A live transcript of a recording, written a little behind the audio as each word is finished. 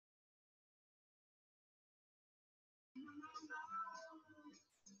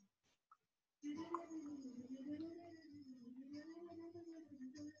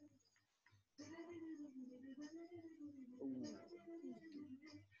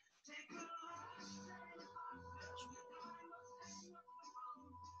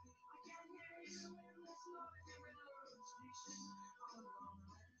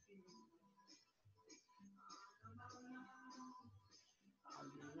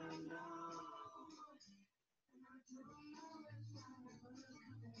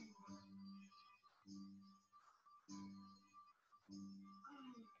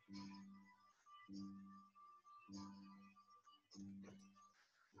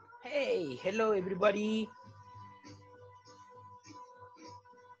Hey, hello everybody.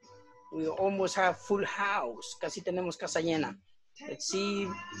 We almost have full house. Casi tenemos casa llena. Let's see,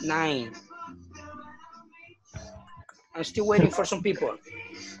 9. I'm still waiting for some people.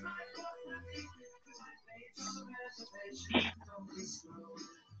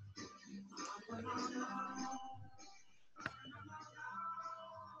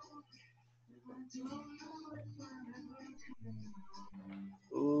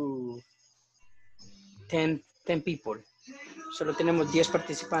 Ooh, 10 people. Solo tenemos 10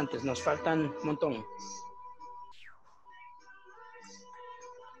 participantes. Nos faltan un montón.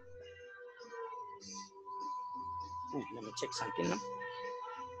 Let me check something, no?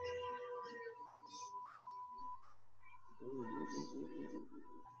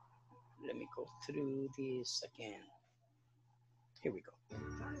 Let me go through this again. Here we go.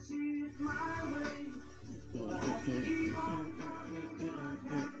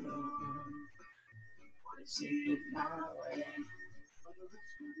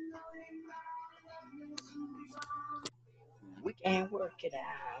 We can work it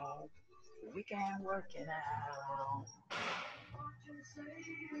out. We can work it out.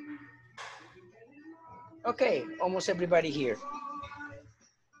 Okay, almost everybody here.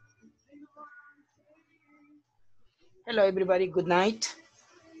 Hello, everybody. Good night.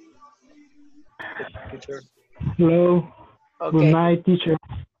 Teacher. Hello. Okay. Good night, teacher.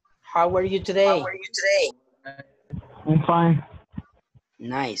 How are you today? I'm fine.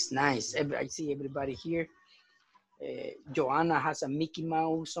 Nice, nice. I see everybody here. Joanna has a Mickey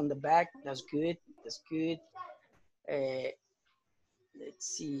Mouse on the back. That's good. That's good. Let's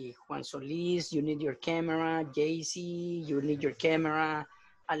see. Juan Solis, you need your camera. JC, you need your camera.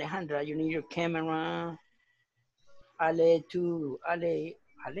 Alejandra, you need your camera. Ale, too. Ale,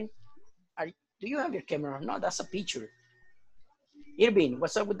 do you have your camera? No, that's a picture. Irvin,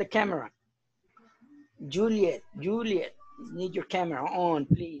 what's up with the camera? Juliet, need your camera on,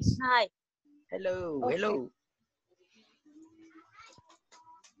 please. Hi. Hello, Okay. hello.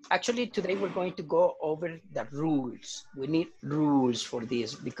 Actually, today we're going to go over the rules. We need rules for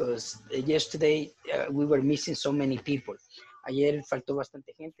this because yesterday we were missing so many people. Ayer faltó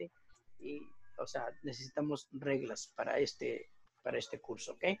bastante gente y, o sea, necesitamos reglas para este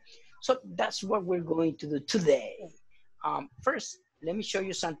curso, okay? So that's what we're going to do today. First, let me show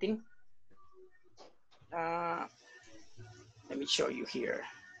you something. Let me show you here.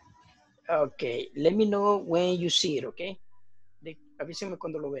 Okay, let me know when you see it, okay? Avísenme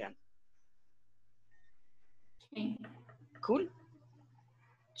cuando lo vean. Okay. Cool.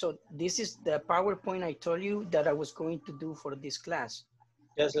 So this is the PowerPoint I told you that I was going to do for this class.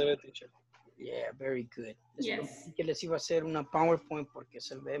 Yes, teacher. Yeah, very good. Yes. Que les iba a hacer una PowerPoint porque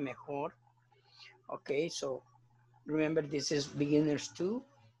se ve mejor. Okay, so remember this is beginners 2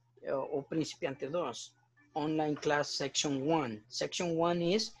 o principiante 2. Online class section 1. Section 1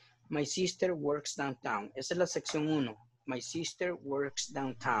 is my sister works downtown. Esa es la sección 1. My sister works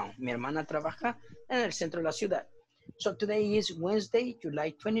downtown. Mi hermana trabaja en el centro de la ciudad. So today is Wednesday,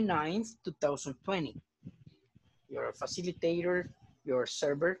 July 29th, 2020. Your facilitator, your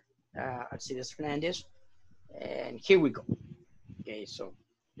server, Alcides Fernandez. And here we go. Okay, so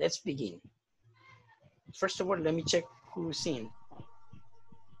let's begin. First of all, let me check who's in.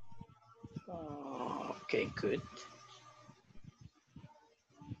 Okay, good.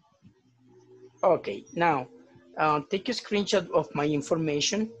 Okay, now take a screenshot of my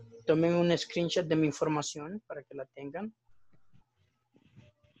information. Tomen un screenshot de mi información para que la tengan.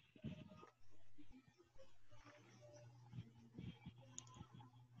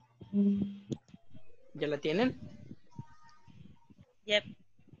 ¿Ya la tienen? Yep.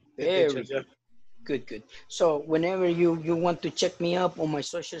 Very good. Good, good. So whenever you want to check me up on my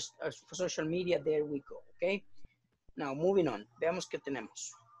social media, there we go, okay? Now, moving on. Veamos qué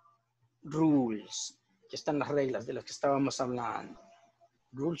tenemos. Rules. Aquí están las reglas de las que estábamos hablando.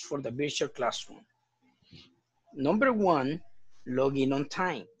 Rules for the virtual classroom. Number 1, log in on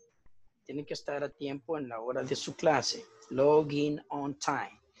time. Tienen que estar a tiempo en la hora de su clase. Log in on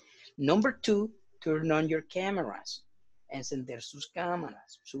time. Number 2, turn on your cameras. Encender sus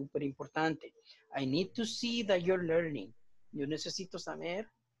cámaras. Súper importante. I need to see that you're learning. Yo necesito saber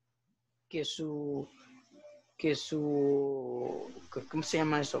que ¿cómo se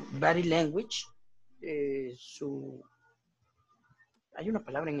llama eso? Body language, hay una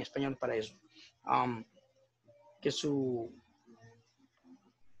palabra en español para eso, que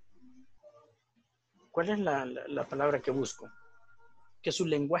 ¿cuál es la palabra que busco? Que su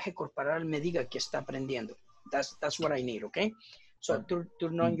lenguaje corporal me diga que está aprendiendo. That's what I need, okay? So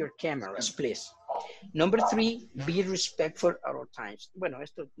turn on your cameras, please. Number 3, be respectful at all times. Bueno,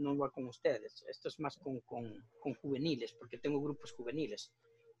 esto no va con ustedes, esto es más con juveniles, porque tengo grupos juveniles,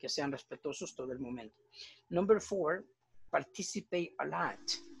 que sean respetuosos todo el momento. Number 4, participate a lot.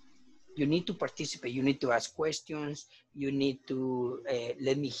 You need to participate, you need to ask questions, you need to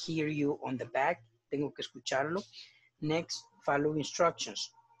let me hear you on the back, tengo que escucharlo. Next, follow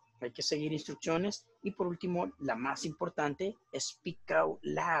instructions. Hay que seguir instrucciones. Y por último, la más importante, speak out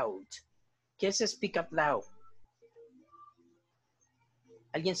loud. ¿Qué es speak up loud?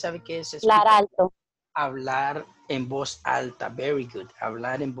 ¿Alguien sabe qué es speak Hablar alto. Hablar en voz alta. Very good.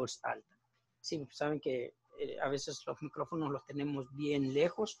 Hablar en voz alta. Sí, saben que a veces los micrófonos los tenemos bien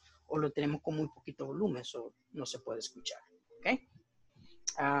lejos o lo tenemos con muy poquito volumen, so no se puede escuchar. Okay?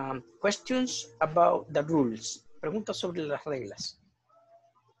 Questions about the rules. Preguntas sobre las reglas.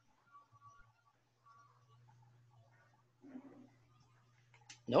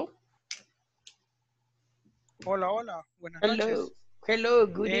 ¿No? Hola, hola, buenas Hello. noches. Hello,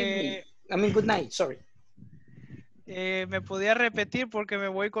 good evening. I mean, good night, sorry. ¿Me podía repetir porque me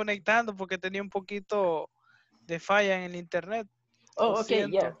voy conectando porque tenía un poquito de falla en el internet? Oh, okay,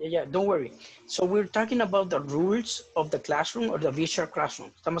 yeah, don't worry. So we're talking about the rules of the classroom or the virtual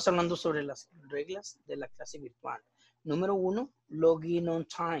classroom. Estamos hablando sobre las reglas de la clase virtual. Número 1, login on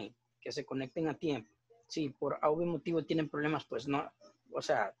time, que se conecten a tiempo. Si por algún motivo tienen problemas, pues no, o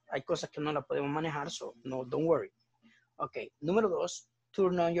sea, hay cosas que no la podemos manejar, so no, don't worry. Ok, número 2,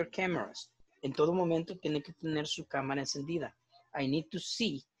 turn on your cameras. En todo momento tiene que tener su cámara encendida. I need to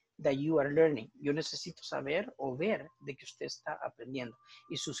see that you are learning. Yo necesito saber o ver de que usted está aprendiendo.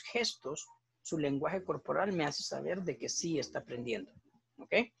 Y sus gestos, su lenguaje corporal me hace saber de que sí está aprendiendo.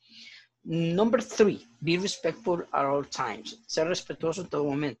 Ok. Number 3, be respectful at all times. Ser respetuoso en todo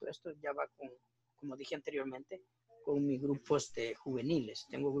momento. Esto ya va con, como dije anteriormente, con mis grupos de juveniles.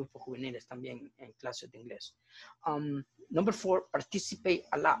 Tengo grupos juveniles también en clases de inglés. Number 4, participate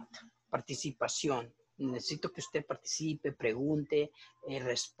a lot. Participación. Necesito que usted participe, pregunte,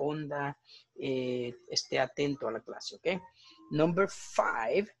 responda, esté atento a la clase, ¿ok? Number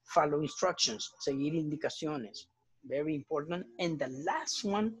 5, follow instructions. Seguir indicaciones. Very important. And the last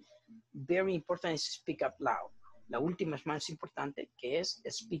one, very important, is speak up loud. La última es más importante, que es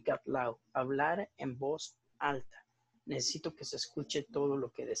speak up loud. Hablar en voz alta. Necesito que se escuche todo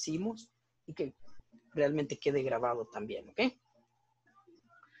lo que decimos y que realmente quede grabado también, ¿ok?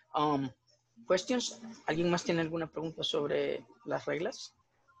 Questions? ¿Alguien más tiene alguna pregunta sobre las reglas?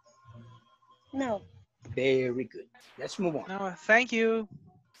 No. Very good. Let's move on. No, thank you.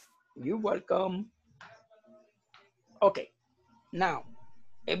 You're welcome. Okay. Now,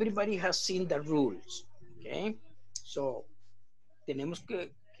 everybody has seen the rules, okay? So, tenemos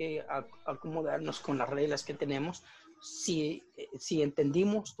que acomodarnos con las reglas que tenemos. Si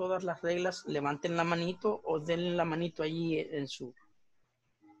entendimos todas las reglas, levanten la manito o denle la manito allí en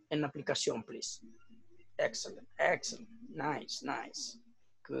la aplicación, please. Excellent, excellent. Nice, nice.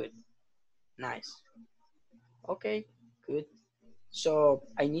 Good. Nice. Okay, good. So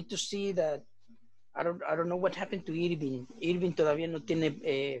I need to see that. I don't know what happened to Irving. Irving todavía no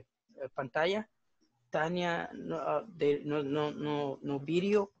tiene pantalla. Tania, no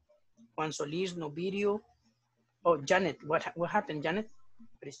video. Juan Solís, no video. Oh, Janet, what happened, Janet?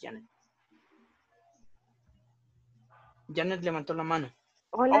 Where is Janet? Janet levantó la mano.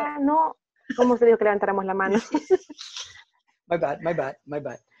 Hola, no. ¿Cómo se dijo que levantáramos la mano? My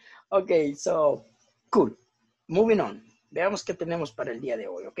bad. Okay, so, cool. Moving on. Veamos qué tenemos para el día de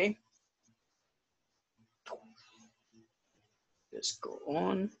hoy, ¿ok? Let's go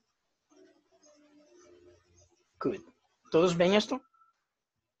on. Good. ¿Todos ven esto?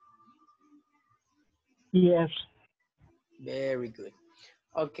 Yes. Very good.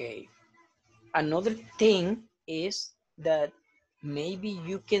 Okay. Another thing is that maybe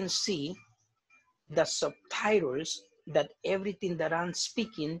you can see the subtitles that everything that I'm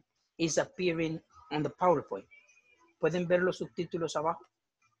speaking is appearing on the PowerPoint. ¿Pueden ver los subtítulos abajo?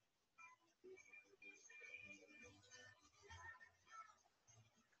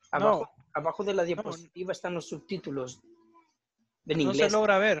 Abajo de la diapositiva están los subtítulos en inglés. No se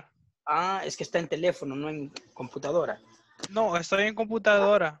logra ver. Ah, es que está en teléfono, no en computadora. No, estoy en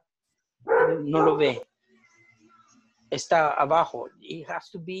computadora. No lo ve. Está abajo. It has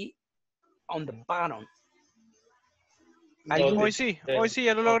to be on the bottom. Hoy sí,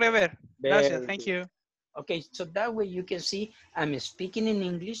 ya lo logré ver. Gracias, thank you. Okay, so that way you can see I'm speaking in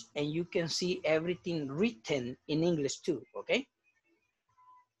English and you can see everything written in English too, okay?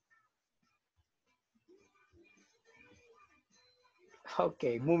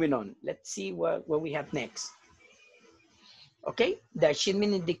 Okay, moving on. Let's see what we have next. Okay, the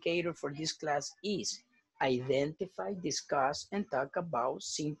achievement indicator for this class is identify, discuss, and talk about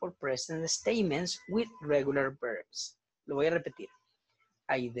simple present statements with regular verbs. Lo voy a repetir.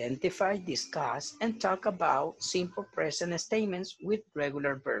 Identify, discuss, and talk about simple present statements with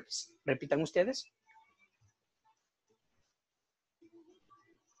regular verbs. Repitan ustedes.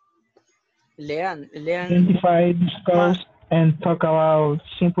 Lean. Identify, discuss, and talk about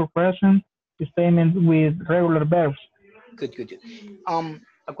simple present statements with regular verbs. Good.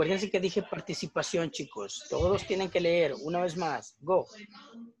 Acuérdense que dije participación, chicos. Todos tienen que leer. Una vez más. Go.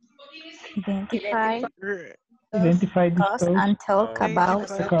 Identify, discuss, and talk about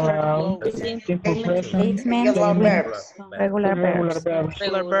simple present statements Regular with verbs. regular verbs.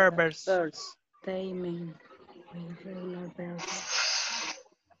 Regular verbs. Statement with regular verbs.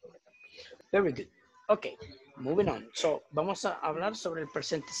 Very good. Okay, moving on. So, vamos a hablar sobre el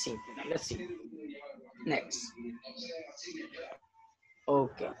presente simple. Let's see. Next.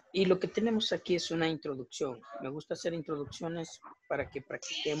 Ok, y lo que tenemos aquí es una introducción. Me gusta hacer introducciones para que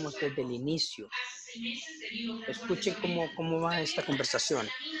practiquemos desde el inicio. Escuchen cómo va esta conversación.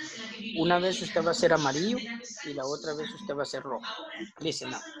 Una vez usted va a ser amarillo y la otra vez usted va a ser rojo. Listen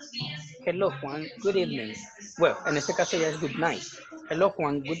now. Hello, Juan. Good evening. Well, en este caso ya es good night. Hello,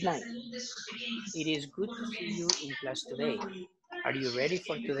 Juan. Good night. It is good to see you in class today. Are you ready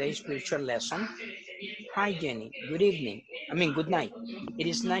for today's virtual lesson? Hi, Jenny. Good evening. Good night. It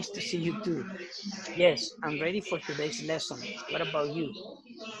is nice to see you too. Yes, I'm ready for today's lesson. What about you?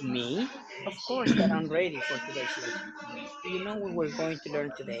 Me? Of course that I'm ready for today's lesson. Do you know what we're going to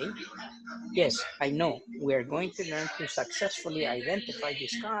learn today? Yes, I know. We are going to learn to successfully identify,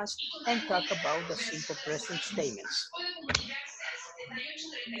 discuss, and talk about the simple present statements.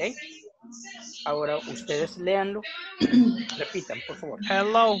 Okay? Ahora ustedes léanlo. Repitan, por favor.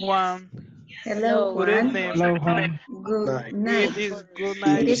 Hello, Juan. Hello, Good Juan. evening. Hello, Juan. Good night. It is good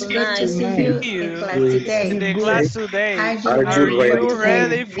night It is to good to see see you you in class today. in the class today. Are you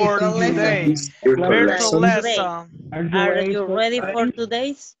Ready for today's virtual lesson? Are you ready for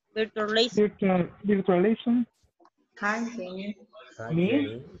today's virtual lesson? Hi, Jenny.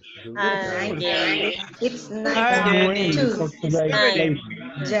 Me? Hi, Jenny. It's nice Hi, to I'm meet you ready Jenny. for too. today's Greeting. lesson.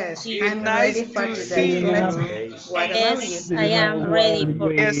 Yes, It's I'm nice ready for to see today's lesson. you. What about you? Do you know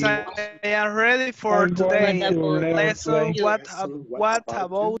what Yes, we I am ready for are going today to learn lesson. today? What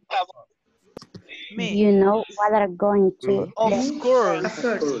about me? You know what are going to Of Me? Of course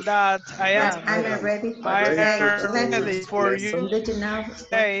course. that I But am. I'm ready for I today's am ready lesson. for you Did you know what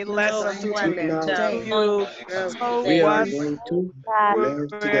today we're lesson going to to learn today? you know what that we are we're going to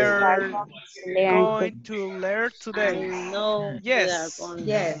learn going to learn today. Yes,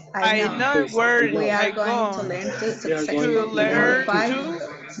 Yes, I I know. know where We are I going to going learn to to successfully learn identify, to.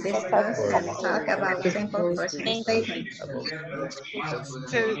 discuss, and talk about simple present statements. to, to,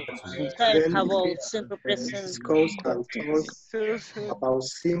 to successfully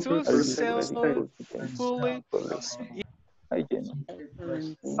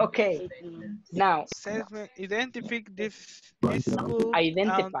Okay, now identify difficult and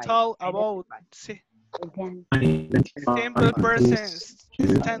identify. talk about Identify. again. simple persons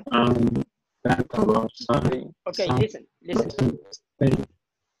stand. Okay, listen.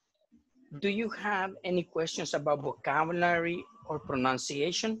 Do you have any questions about vocabulary or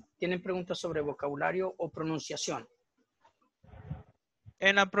pronunciation? ¿Tienen preguntas sobre vocabulario o pronunciación?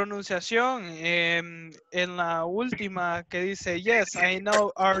 En la pronunciación, en la última que dice, yes, I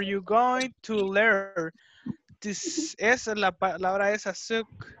know, are you going to learn? This, esa es la palabra esa, suck.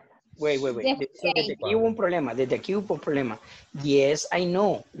 Wait. Desde aquí hubo un problema. Yes, I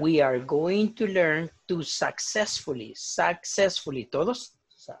know. We are going to learn to successfully. ¿Todos?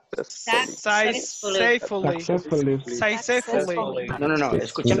 Safely. No.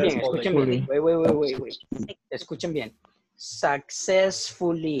 Escuchen bien. Wait. Escuchen bien.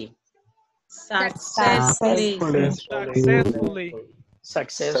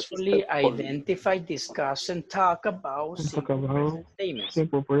 Successfully identify, discuss, and talk about simple present statements.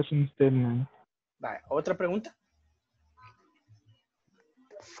 Simple present statement. Vale, ¿otra pregunta?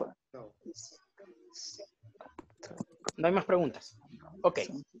 No hay más preguntas. Ok.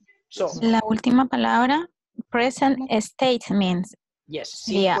 So, La última palabra, present statements. Yes,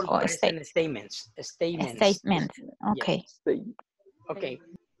 Yeah, simple or present statements. Statements. statement. Okay. Yes. Okay.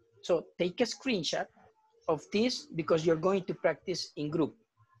 So take a screenshot of this because you're going to practice in group.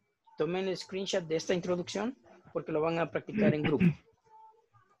 Tomen el screenshot de esta introducción porque lo van a practicar en grupo.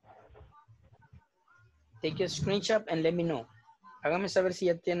 Take a screenshot and let me know. Hágame saber si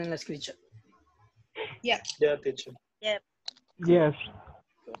ya tienen la screenshot. Yeah. Yeah, teacher. Yes.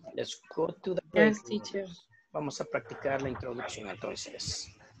 Let's go to the break. Yes, teacher. Vamos a practicar la introducción entonces.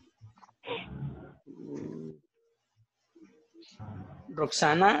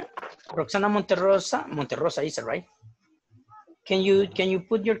 Roxana Monterrosa is it right? Can you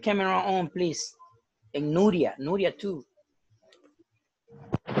put your camera on, please? And Nuria too.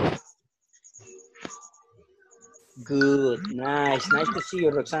 Good, nice to see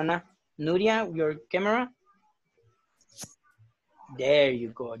you, Roxana. Nuria, your camera. There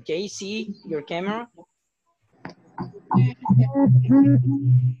you go. JC, your camera.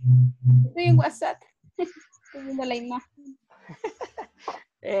 Estoy en WhatsApp. Estoy viendo la imagen.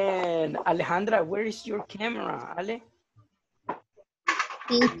 And Alejandra, where is your camera, Ale?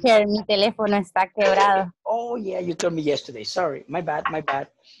 Teacher, mi teléfono está quebrado. Oh, yeah, you told me yesterday. Sorry, my bad.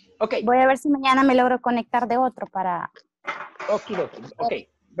 Okay. Voy a ver si mañana me logro conectar de otro para... Okay,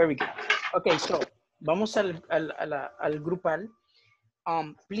 very good. Okay, so vamos al grupal.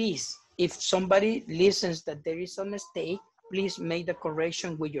 Please, if somebody listens that there is a mistake, please make the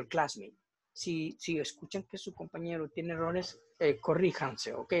correction with your classmate. Si escuchan que su compañero tiene errores,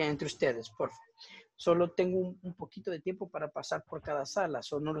 corríjanse, ok, entre ustedes, por favor. Solo tengo un poquito de tiempo para pasar por cada sala,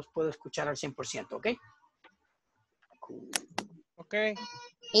 so no los puedo escuchar al 100%, ok? Cool. Okay.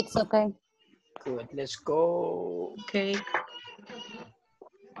 It's okay. Good, let's go. Okay.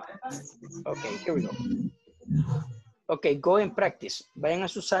 Okay, here we go. Okay, go and practice. Vayan a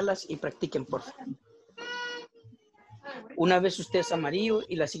sus salas y practiquen, por favor. Una vez usted es amarillo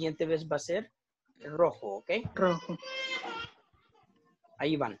y la siguiente vez va a ser rojo, ¿ok? Rojo.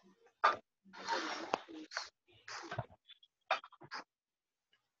 Ahí van.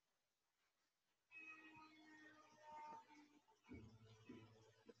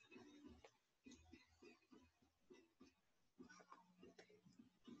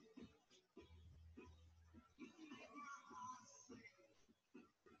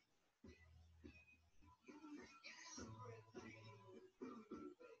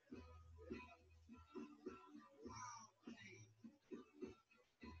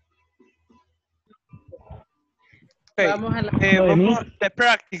 Okay. Vamos a la... Vamos,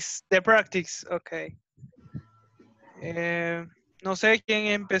 the practice, okay. No sé quién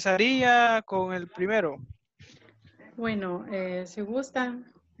empezaría con el primero. Bueno, si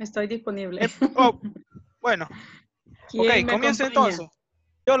gustan, estoy disponible. Bueno. ¿Quién Ok, me comienza acompaña? entonces.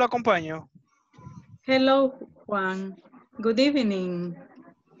 Yo lo acompaño. Hello, Juan. Good evening.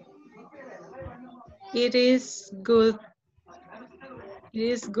 It is good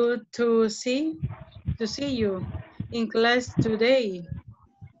to see you in class today.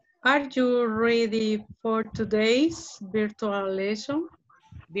 Are you ready for today's virtual lesson?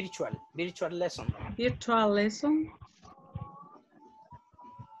 Virtual lesson. Virtual lesson.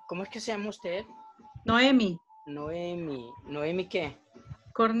 ¿Cómo es que se llama usted? Noemi. Noemi. ¿Noemi qué?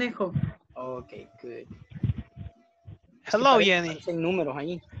 Cornejo. Ok, good. Hello, Jenny. Aparecen números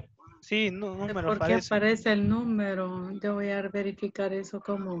ahí. Sí, números ¿Por qué aparecen. aparece el número? Yo voy a verificar eso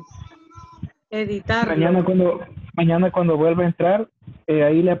como editarlo. Mañana cuando vuelva a entrar,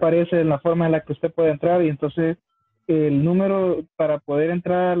 ahí le aparece la forma en la que usted puede entrar y entonces el número para poder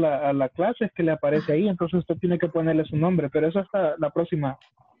entrar a la clase es que le aparece ahí, entonces usted tiene que ponerle su nombre, pero eso hasta la próxima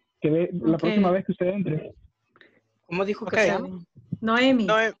la próxima vez que usted entre. ¿Cómo dijo que se llama? Noemi.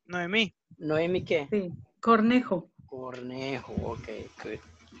 Noemí. ¿Noemi qué? Sí, Cornejo. Cornejo, ok, good.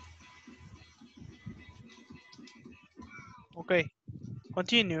 Okay,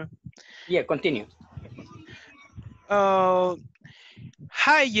 continue. Yeah, continue.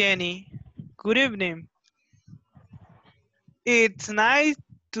 Hi, Jenny. Good evening. It's nice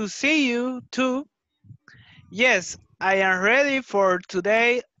to see you too. Yes, I am ready for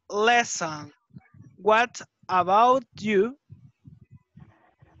today's lesson. What about you?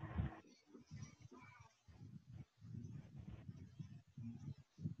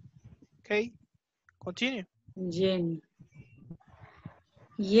 Okay, continue. Jenny.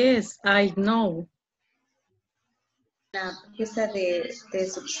 Yes, I know. La pieza de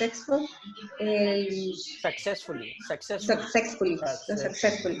successful. Successfully.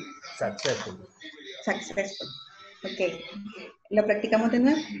 Ok. ¿Lo practicamos de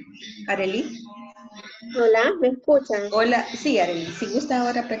nuevo? Arely. Hola, ¿me escuchan? Hola, sí, Arely. Si gusta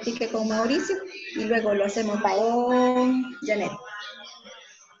ahora practique con Mauricio y luego lo hacemos con Janet.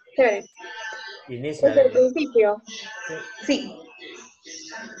 Chévere. Inicia. Desde el principio. Sí.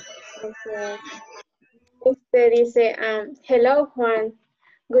 Este dice, hello Juan,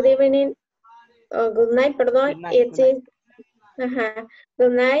 good evening, good night, perdón, Good night, good night.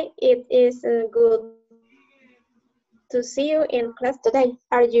 Good night, it is good to see you in class today.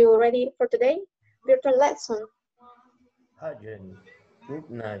 Are you ready for today? Virtual lesson. Hi Jenny, good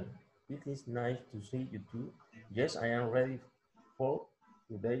night. It is nice to see you too. Yes, I am ready for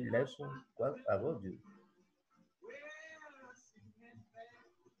today's lesson. What about you?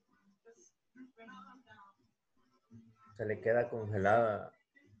 Se le queda congelada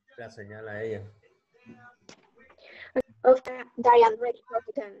la señal a ella. Okay, Diane, ready for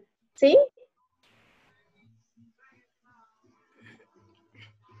today. ¿Sí?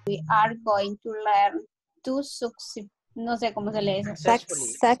 We are going to learn to succeed. No sé cómo se lee eso.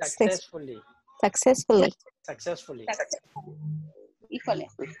 Successfully. Successfully. Successfully. Híjole.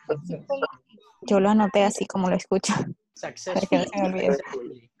 Yo lo anoté así como lo escucho. Para que no se me olvide.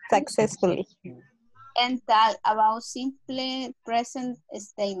 Successfully. And talk about simple present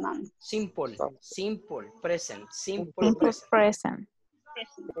statement. Simple present. Simple present.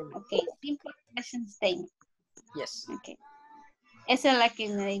 Okay, simple present statement. Yes. Okay. Esa es la que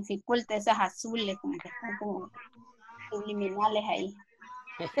me dificulta, esas azules, como que están como subliminales ahí.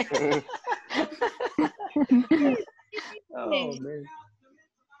 Oh, man.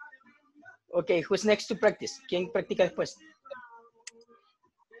 Okay, who's next to practice? ¿Quién practica después?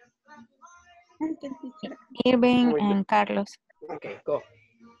 Irving and Carlos. Okay, go.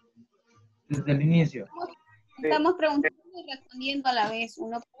 Desde el inicio. Estamos preguntando y respondiendo a la vez.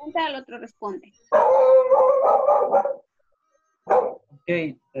 Uno pregunta, el otro responde. Ok,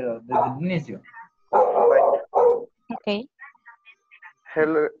 desde el inicio. Okay.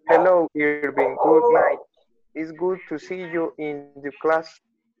 Hello, Irving. Good night. It's good to see you in the class.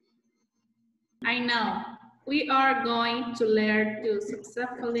 I know. We are going to learn to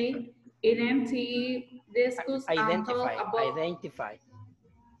successfully discuss,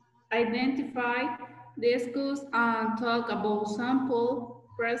 and talk about simple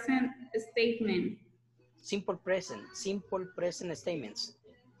present statement. Simple present statements.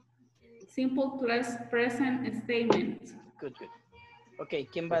 Simple present statements. Good. Okay,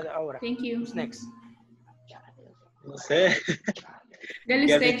 ¿quién va ahora? Thank you. Who's next? No sé. Dale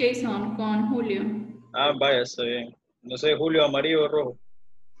usted, Jason, con Julio. Ah, vaya, está bien. No sé, Julio, amarillo o rojo.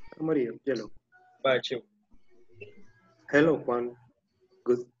 Amarillo, yellow. Vaya, chivo. Hello, Juan.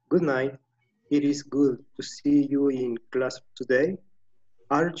 Good night. It is good to see you in class today.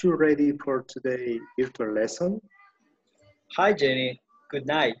 Are you ready for today's virtual lesson? Hi, Jenny. Good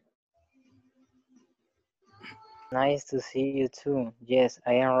night. Nice to see you too. Yes,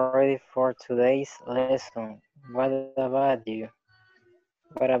 I am ready for today's lesson. What about you?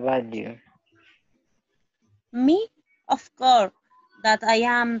 Me? Of course, that I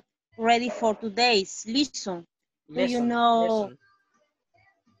am ready for today's lesson. Do you know?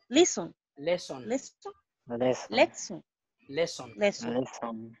 Lesson.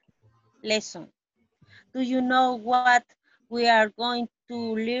 Do you know what we are going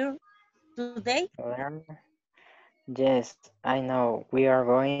to learn today? Yes, I know. We are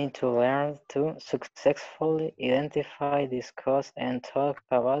going to learn to successfully identify, discuss, and talk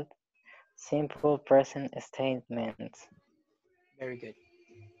about simple present statements. Very good.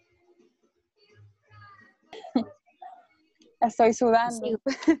 Estoy sudando.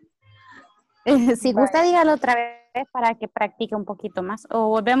 Si gusta, dígalo otra vez para que practique un poquito más. O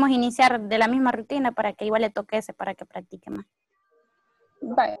volvemos a iniciar de la misma rutina para que igual le toque ese para que practique más.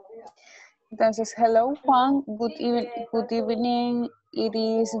 Vale. Entonces, hello Juan, good evening. It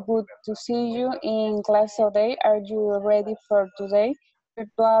is good to see you in class today. Are you ready for today's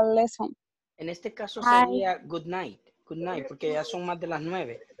virtual lesson? En este caso sería good night, porque ya son más de las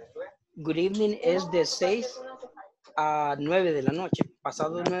 9. Good evening es de 6 a 9 de la noche.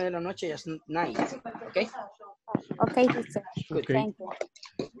 Pasado 9 de la noche ya es night, ¿ok? Okay, teacher. Good. Thank you.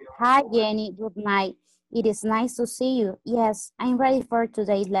 Hi, Jenny. Good night. It is nice to see you. Yes, I'm ready for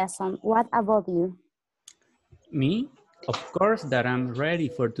today's lesson. What about you? Me? Of course that I'm ready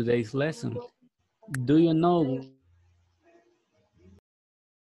for today's lesson. Do you know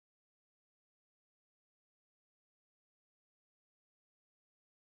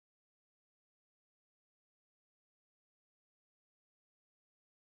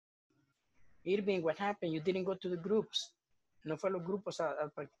Irving, what happened? You didn't go to the groups. No fue a los grupos a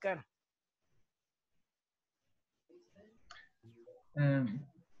practicar.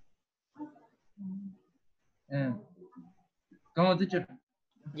 ¿Cómo, teacher?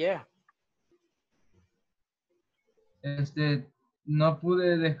 Yeah. no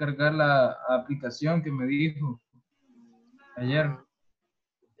pude descargar la aplicación que me dijo ayer.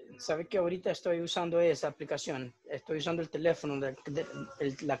 ¿Sabe que ahorita estoy usando esa aplicación? Estoy usando el teléfono,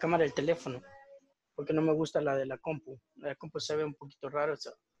 la cámara del teléfono, porque no me gusta la de la compu. La compu se ve un poquito raro,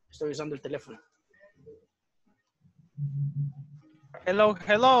 estoy usando el teléfono. Hello,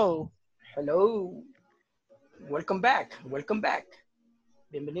 hello. Hello. Welcome back. Welcome back.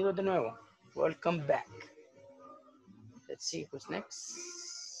 Bienvenidos de nuevo. Welcome back. Let's see who's next.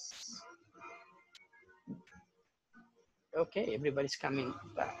 Okay, everybody's coming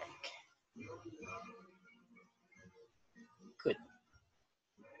back. Good.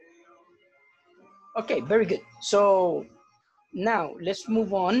 Okay, very good. So now let's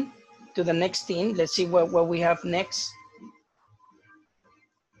move on to the next thing. Let's see what we have next.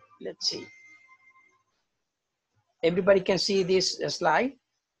 Let's see. Everybody can see this slide?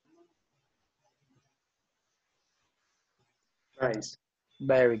 Nice.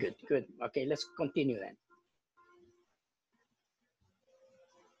 Very good, good. Okay, let's continue then.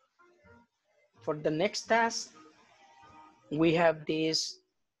 For the next task, we have this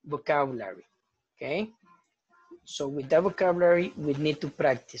vocabulary, okay? So with that vocabulary, we need to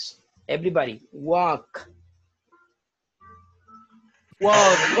practice. Everybody, walk.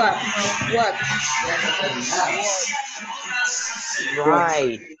 Walk. Walk.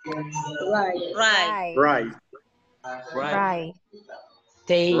 Ride. Right. Right. Right.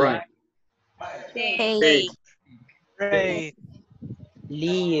 Take. Right. Take. Right.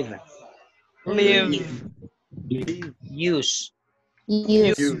 Leave. Live. Use.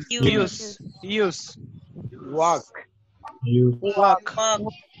 Use. Use. Walk. Walk.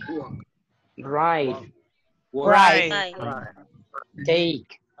 Ride. Right.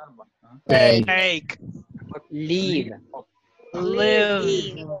 Take. Take. Leave. Live.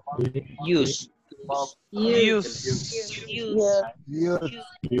 Use. Use.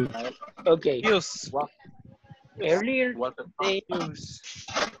 Okay. Use. Earlier today, Use.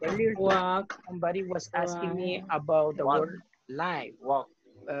 somebody was asking me about the word live.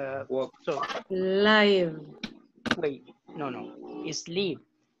 So, Live. wait, no, es live.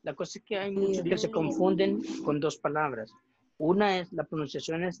 La cosa es que hay muchos que se confunden con dos palabras. Una es, la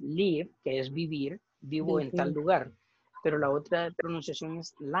pronunciación es live, que es vivir, vivo en tal lugar. Pero la otra pronunciación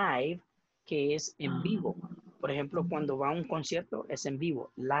es live, que es en vivo. Por ejemplo, cuando va a un concierto es en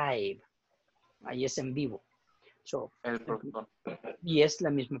vivo, live. Ahí es en vivo. So, y es la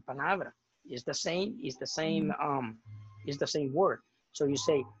misma palabra. It's the same word. So you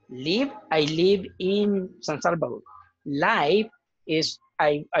say, live, I live in San Salvador. Live is,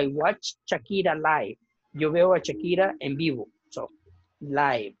 I watch Shakira live. Yo veo a Shakira en vivo. So,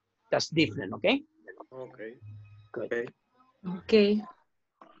 live. That's different, okay? Okay. Good. Okay. Okay.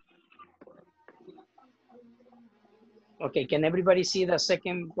 Okay, can everybody see the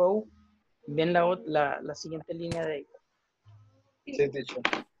second row? ¿Ven la siguiente línea de texto?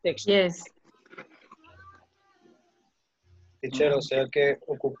 Yes. Teacher, o sea que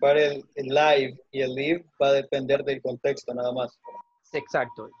ocupar el live y el live va a depender del contexto nada más.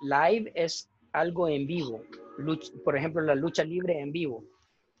 Exacto. Live es algo en vivo. Por ejemplo, la lucha libre en vivo.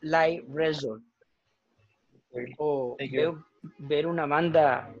 Live wrestling. O ver una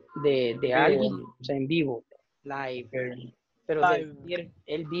banda de alguien, o sea, en vivo. Live. Pero Live. decir,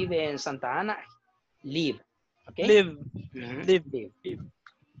 él vive en Santa Ana, live. Okay? Live. Live.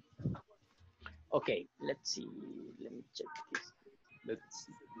 Okay, let's see. Let me check this. Let's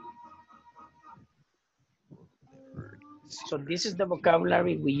see. So this is the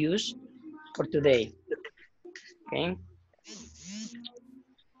vocabulary we use for today. Okay.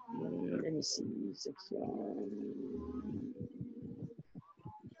 Let me see section.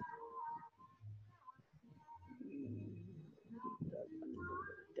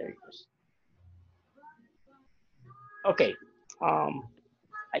 There it goes. Okay.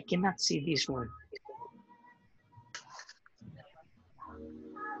 I cannot see this one.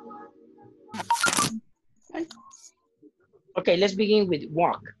 Okay, let's begin with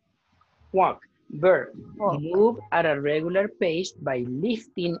walk. Walk. Verb. Move at a regular pace by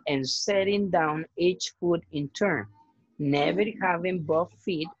lifting and setting down each foot in turn, never having both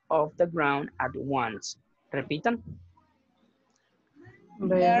feet off the ground at once. Repitan.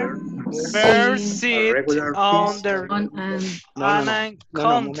 Bear sit on the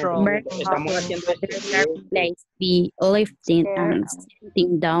control. Estamos haciendo Place be lifting and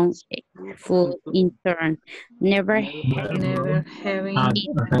sitting down full in turn, never having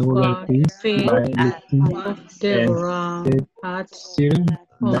regular pace feet by off the ground at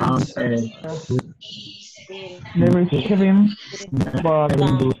once. Never having but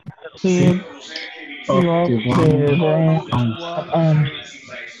feet Walk the rank on.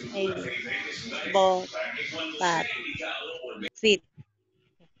 Maybe. But, but, fit.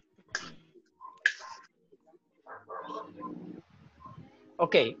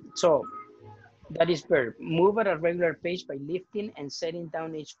 Okay, so that is verb. Move at a regular pace by lifting and setting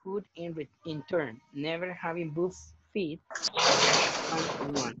down each foot in turn, never having both feet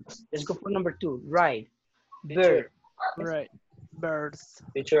on one. Let's go for number 2. Ride. Verb. Right. Birds.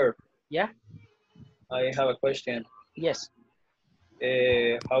 Teacher, Yeah? I have a question. Yes.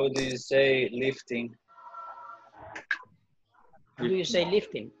 How do you say lifting? How do you say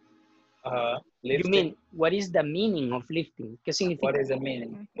lifting? You Lifting. mean, what is the meaning of lifting? ¿Qué significa? What is the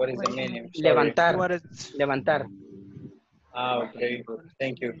meaning? What is the meaning? Sorry. Levantar. What is Levantar. Okay.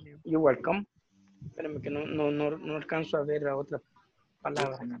 Thank you. You're welcome. Espérame que no alcanzo a ver la otra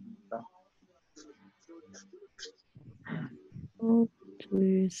palabra. Oh,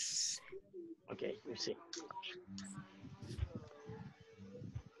 please. Okay, we see.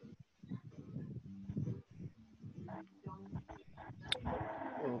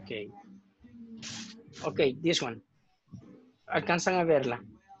 Okay. Okay, this one. ¿Alcanzan a verla?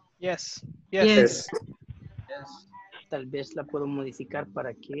 Yes. Yes. Tal vez la puedo modificar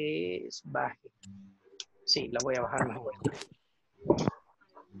para que baje. Sí, la voy a bajar mejor.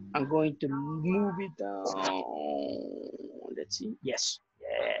 I'm going to move it down. Let's see. Yes.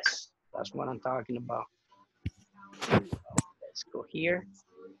 That's what I'm talking about. Let's go here.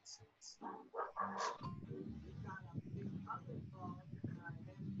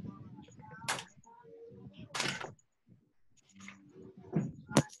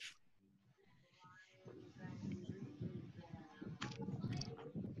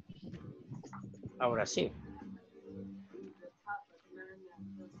 Ahora sí.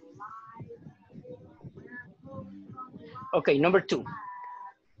 Okay, number 2.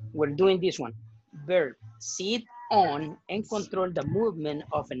 We're doing this one. Verb, sit on and control the movement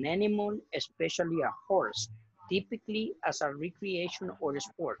of an animal, especially a horse, typically as a recreation or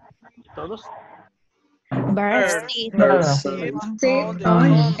sport. ¿Todos? Birds. Sit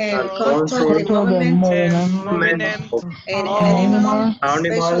on and control the movement of an animal,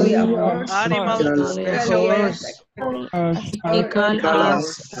 especially a horse. Typical as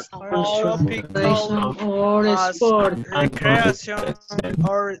recreation or sport. Recreation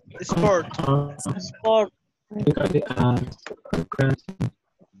or sport.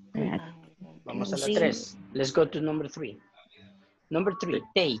 Vamos a la 3. Let's go to number 3. Number 3,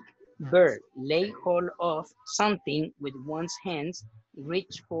 take. Verb, lay hold of something with one's hands,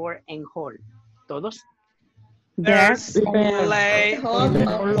 reach for and hold. ¿Todos? Bears lay hold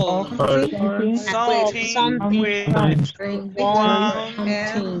of something with one's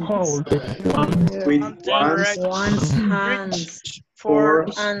hands for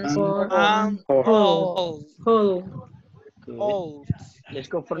and hold. Good. Let's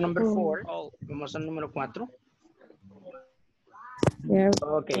go for number 4. Vamos al número 4.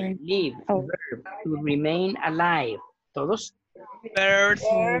 Okay, live. Verb, to remain alive. ¿Todos? Birds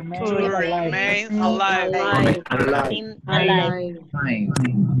to remain alive.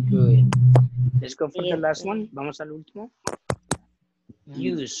 Good. Let's go for the last one. Vamos al último.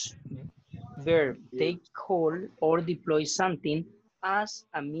 Use. Verb, take hold or deploy something as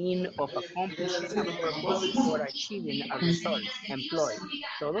a mean of accomplishing a purpose or achieving a result. Employ.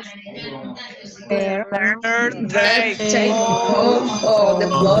 ¿Todos? Take hold or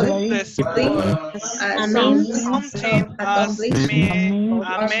deploy something as something as mean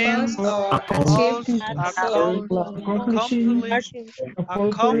a means or achieve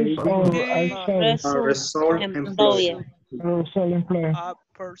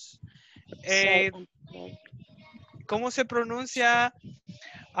 ¿Cómo se pronuncia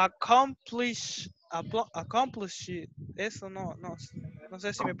accomplish? Eso no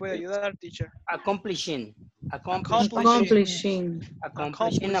sé si me puede ayudar, teacher. Accomplishing a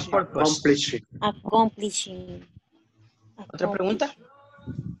purpose. Accomplishing. ¿Otra pregunta?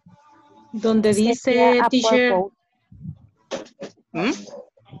 Donde dice, teacher,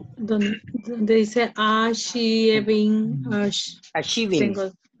 donde dice achieving.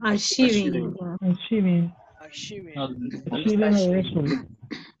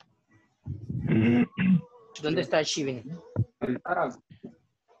 ¿Dónde está achieving?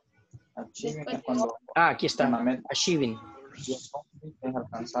 Aquí está. Achieving.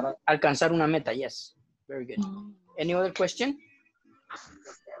 Alcanzar una meta, yes. Very good. Any other question?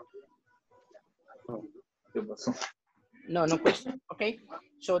 No question. Okay.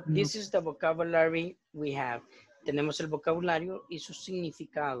 So this is the vocabulary we have. Tenemos el vocabulario y su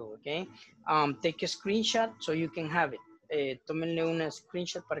significado, okay? Take a screenshot so you can have it. tómenle una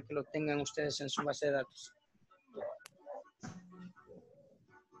screenshot para que lo tengan ustedes en su base de datos.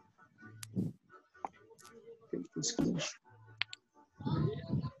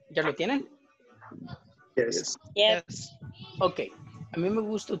 ¿Ya lo tienen? Yes. Yes. Ok. A mí me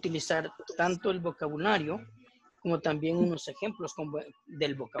gusta utilizar tanto el vocabulario como también unos ejemplos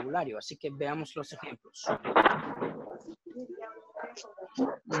del vocabulario. Así que veamos los ejemplos.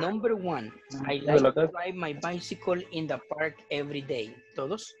 Number 1. I like to ride my bicycle in the park every day.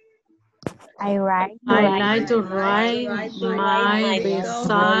 ¿Todos? I like to ride my bicycle I like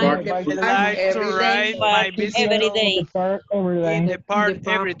to ride my bicycle Every day. in the park in the every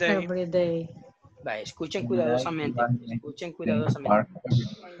park day. every day. Va, escuchen cuidadosamente. Escuchen cuidadosamente.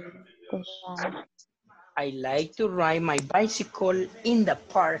 I like to ride my bicycle in the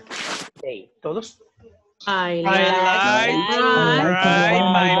park every day. ¿Todos? I I like to ride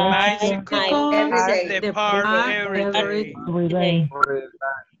my bicycle Every in day. the park every day.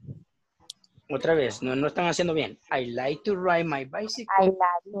 Otra vez, no están haciendo bien. I like to ride my bicycle. I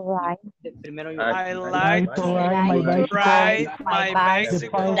like to ride. Primero yo. I like to ride my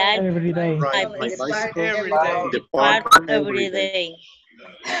bicycle every day. every day. The Park park every day.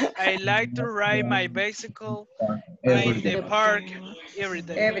 I like to ride my bicycle in the park every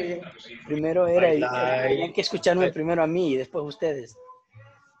day. Every day. Primero tenían que escucharme primero a mí y después ustedes.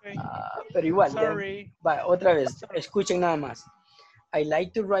 Okay. Pero igual, Sorry. va, otra vez, escuchen nada más. I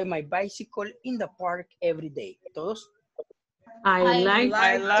like to ride my bicycle in the park every day. ¿Todos? I like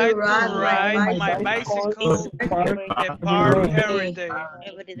to ride my bicycle in the park every day.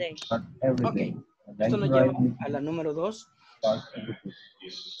 Every day. Ok. Esto nos lleva a la número 2.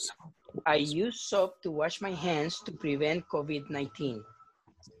 I use soap to wash my hands to prevent COVID-19.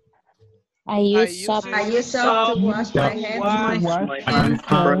 I use soap. I use soap to wash my hands. To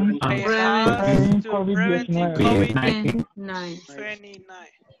prevent COVID-19. 29.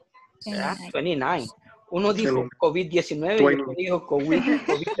 29. Uno dijo COVID-19 y otro dijo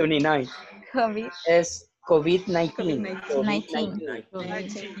COVID-29. Es COVID-19.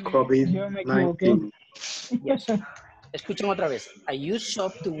 COVID-19. Yes. Escuchen otra vez. I use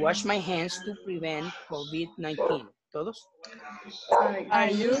soap to wash my hands to prevent COVID-19. ¿Todos? I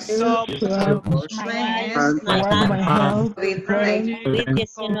use soap to wash My hands.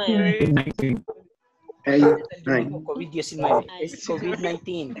 COVID-19. COVID-19. Es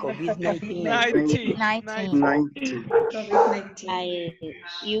COVID-19. COVID-19. 19. I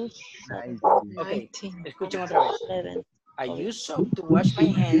use Ok. Escuchen otra vez. I use soap to wash my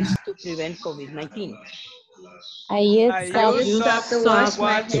hands to prevent COVID-19. I use I soap. use soap to wash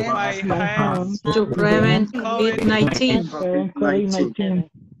my hands to prevent COVID-19. COVID-19.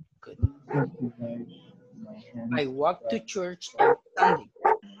 I walk to church every Sunday.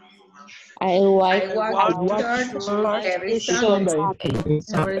 I walk to church every Sunday.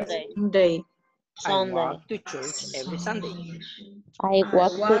 Every day. I walk to church every Sunday. I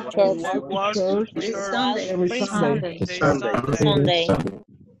walk to church. Every Sunday. Sunday.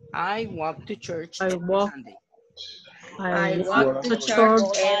 I walk to church I every walk. Sunday. I walk to church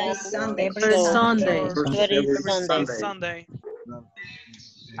every Sunday. Every Sunday. Every Sunday. Sunday.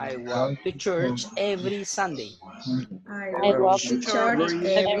 I walk to church every Sunday. I walk to church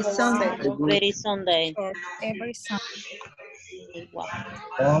every Sunday. Every Sunday. Every Sunday.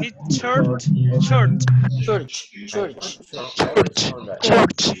 It's church. Church. Church. Church.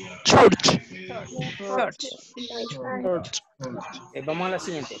 Church. Church. Vamos a la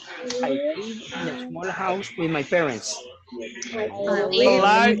siguiente. I live in a small house with my parents. I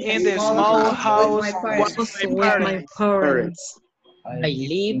Live in the small house with my parents. I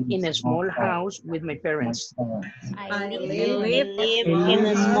live in a small house with my parents. I live live in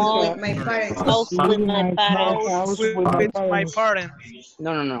a small with my parents. house with my parents. with my parents.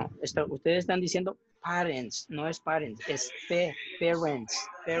 No. Ustedes están diciendo parents, no es parents, es parents.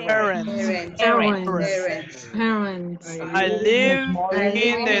 I live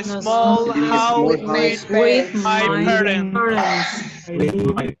in the small house with my parents.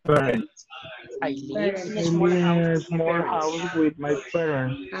 I live in a small house with my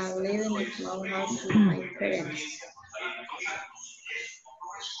parents. I live in a small house with my parents.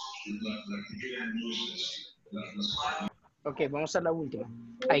 Ok, vamos a la última.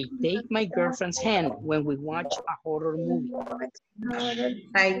 I take my girlfriend's hand when we watch a horror movie.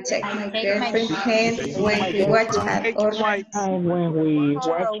 I take my girlfriend's hand when we watch a horror When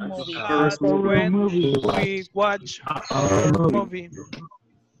we watch a horror movie.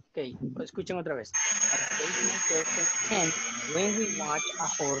 Ok, escuchen otra vez. I take my girlfriend's hand when we watch a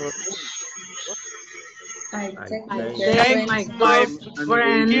horror movie. I take I my take my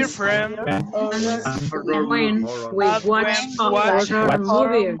girlfriend girlfriend over when we watch when a watch horror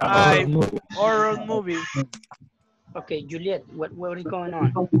movie. a horror movie. Okay, Juliet, what is going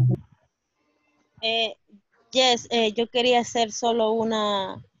on? Yes, yo quería hacer solo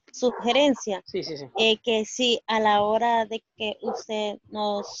una sugerencia, Sí, sí, sí. que si a la hora de que usted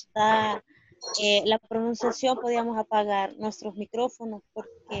nos da la pronunciación podíamos apagar nuestros micrófonos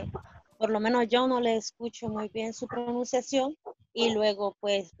porque por lo menos yo no le escucho muy bien su pronunciación y luego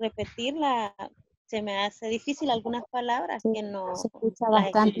pues repetirla se me hace difícil algunas palabras que no Se escucha las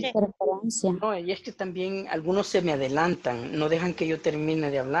bastante escuché. interferencia. No, y es que también algunos se me adelantan, no dejan que yo termine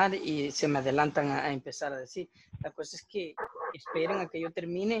de hablar y se me adelantan a empezar a decir. La cosa es que esperen a que yo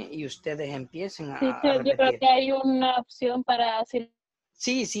termine y ustedes empiecen a Yo creo repetir. que hay una opción para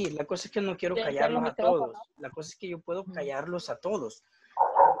Sí, sí, la cosa es que no quiero silenciar los callarlos a micrófonos. todos. La cosa es que yo puedo callarlos a todos.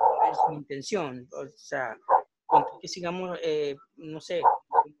 Es mi intención. O sea, con que sigamos, no sé,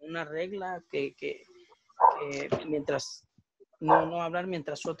 una regla que mientras no hablar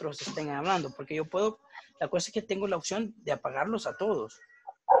mientras otros estén hablando, porque yo puedo, la cosa es que tengo la opción de apagarlos a todos,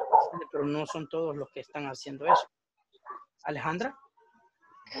 pero no son todos los que están haciendo eso. Alejandra.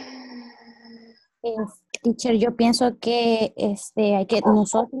 Teacher, yo pienso que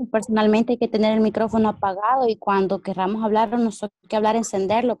nosotros personalmente hay que tener el micrófono apagado y cuando querramos hablar, nosotros hay que hablar,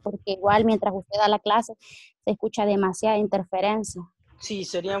 encenderlo, porque igual mientras usted da la clase se escucha demasiada interferencia. Sí,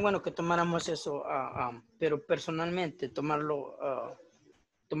 sería bueno que tomáramos eso, pero personalmente tomar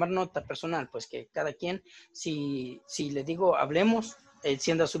nota personal, pues que cada quien, si le digo hablemos,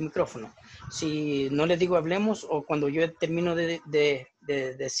 encienda su micrófono. Si no le digo hablemos o cuando yo termino de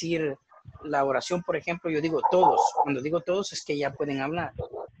decir la oración, por ejemplo, yo digo todos. Cuando digo todos es que ya pueden hablar.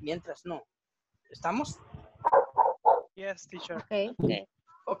 Mientras no. ¿Estamos? Yes, teacher. Okay.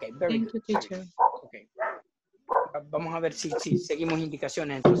 Okay, very Thank good. you, teacher. Okay. Vamos a ver si seguimos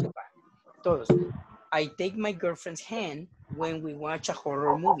indicaciones. Entonces, todos. I take my girlfriend's hand when we watch a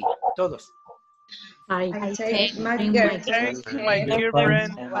horror movie. Todos. I take my Take my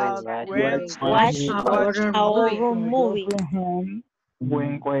girlfriend when watch a horror movie.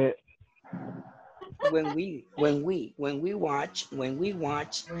 When we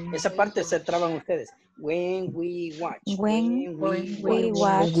watch, esa parte se traban ustedes. When we watch. When we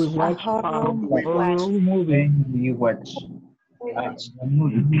watch a horror movie.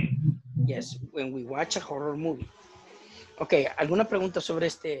 Yes, when we watch a horror movie. Ok, ¿alguna pregunta sobre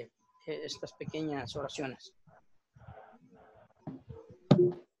estas pequeñas oraciones?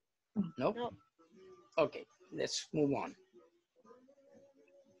 No? Okay, let's move on.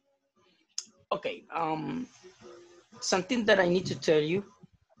 Okay, something that I need to tell you,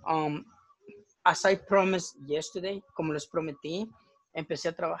 as I promised yesterday, como les prometí, empecé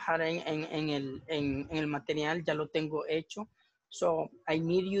a trabajar en el material, ya lo tengo hecho. So I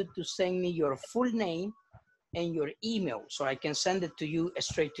need you to send me your full name and your email so I can send it to you,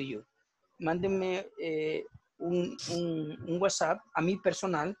 straight to you. Mándenme un WhatsApp a mi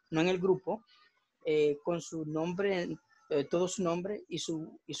personal, no en el grupo, con su nombre, todo su nombre y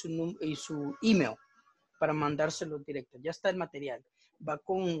su email para mandárselo directo. Ya está el material. Va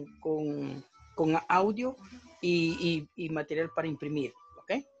con audio y material para imprimir.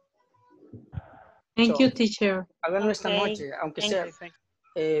 ¿Ok? Thank you, teacher. Háganlo esta noche, aunque sea.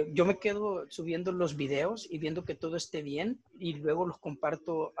 Yo me quedo subiendo los videos y viendo que todo esté bien y luego los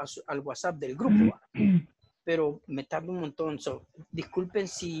comparto al WhatsApp del grupo. Pero me tarda un montón. So, disculpen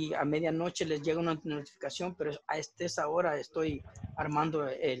si a medianoche les llega una notificación, pero a esa hora estoy armando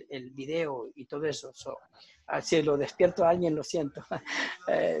el video y todo eso. So, si lo despierto a alguien, lo siento.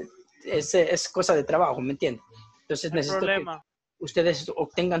 Es cosa de trabajo, ¿me entienden? Entonces necesito que ustedes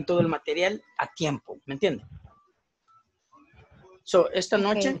obtengan todo el material a tiempo, ¿me entienden? So, esta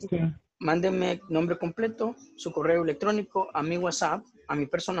noche, mándenme nombre completo, su correo electrónico a mi WhatsApp, a mi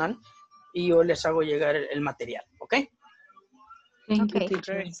personal, y yo les hago llegar el material, ¿ok? Thank you,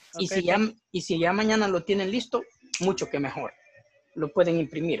 teacher. Y si ya mañana lo tienen listo, mucho que mejor. Lo pueden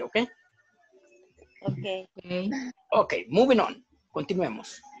imprimir, ¿ok? Ok, moving on.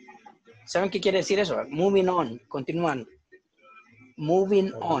 Continuemos. ¿Saben qué quiere decir eso? Moving on, continuando.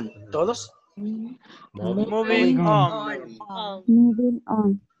 Moving on. ¿Todos? Moving on. Moving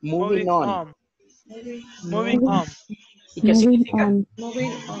on. Moving on. Moving on. ¿Y qué significa?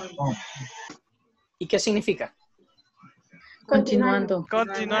 Moving on. ¿Y qué significa? Continuando.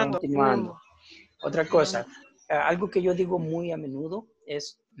 Continuando. Otra cosa, algo que yo digo muy a menudo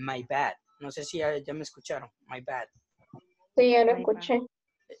es my bad. No sé si ya me escucharon. My bad. Sí, ya lo escuché.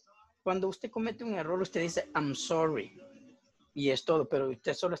 Cuando usted comete un error, usted dice I'm sorry. Y es todo, pero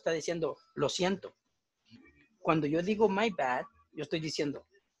usted solo está diciendo lo siento. Cuando yo digo my bad, yo estoy diciendo,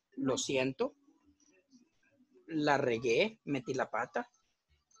 lo siento, la regué, metí la pata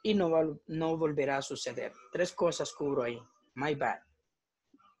y no volverá a suceder. 3 cosas cubro ahí. My bad.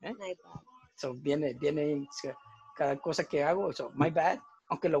 My bad. So, viene cada cosa que hago, so, my bad,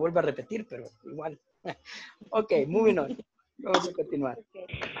 aunque lo vuelva a repetir, pero igual. Ok, moving on. Vamos a continuar. Okay.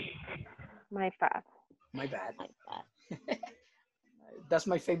 My bad. My bad. My bad. That's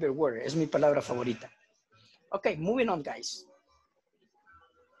my favorite word. Es mi palabra favorita. Ok, moving on, guys.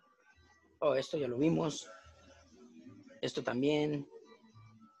 Oh, esto ya lo vimos. Esto también.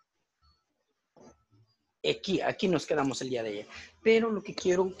 Aquí nos quedamos el día de ayer. Pero lo que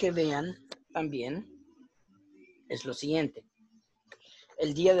quiero que vean también es lo siguiente.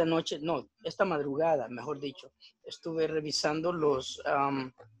 El día de anoche, no, esta madrugada, mejor dicho, estuve revisando lo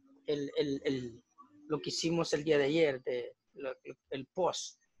que hicimos el día de ayer, el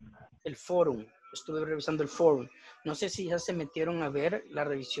post, el forum. Estuve revisando el forum. No sé si ya se metieron a ver la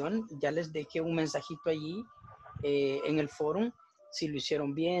revisión. Ya les dejé un mensajito allí en el forum, si lo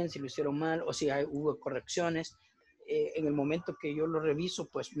hicieron bien, si lo hicieron mal o si hubo correcciones. En el momento que yo lo reviso,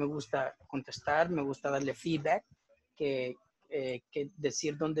 pues me gusta contestar, me gusta darle feedback, que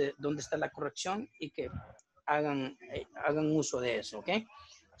decir dónde está la corrección y que hagan uso de eso, ¿ok?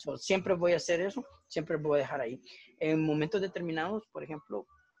 So, siempre voy a hacer eso, siempre voy a dejar ahí. En momentos determinados, por ejemplo,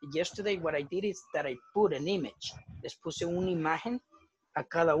 yesterday what I did is that I put an image. Les puse una imagen a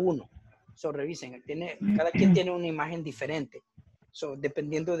cada uno. So, revisen, cada quien tiene una imagen diferente. So,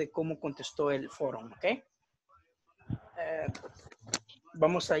 dependiendo de cómo contestó el foro, ¿ok?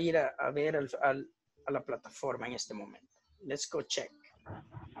 Vamos a ir a ver a la plataforma en este momento. Let's go check.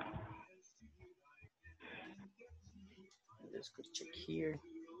 Let's go check here.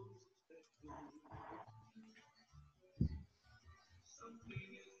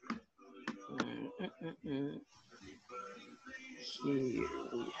 Here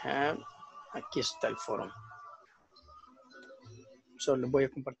we have, aquí está el foro. Solo les voy a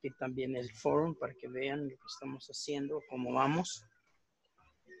compartir también el foro para que vean lo que estamos haciendo, cómo vamos.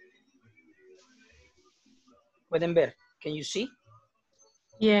 ¿Pueden ver? Can you see?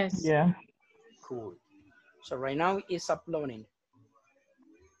 Yes. Yeah. Cool. So right now it's uploading.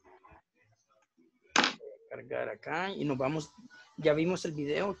 Cargar acá y nos vamos. Ya vimos el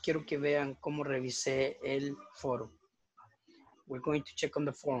video. Quiero que vean cómo revisé el foro. We're going to check on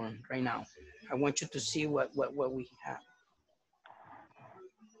the forum right now. I want you to see what we have.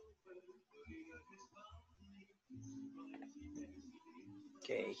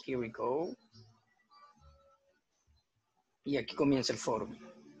 Okay, here we go. Y aquí comienza el foro.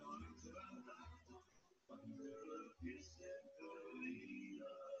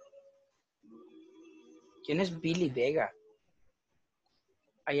 ¿Quién es Billy Vega?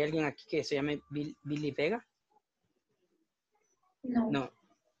 ¿Hay alguien aquí que se llame Billy Vega? No.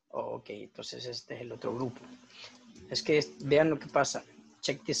 Oh, ok, entonces este es el otro grupo. Es que vean lo que pasa.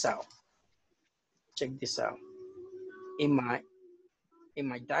 Check this out. Check this out. In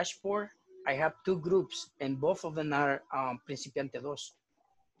my dashboard, I have 2 groups and both of them are principiante 2.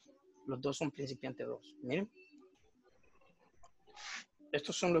 Los dos son principiante 2. Miren.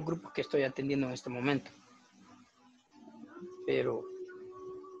 Estos son los grupos que estoy atendiendo en este momento. Pero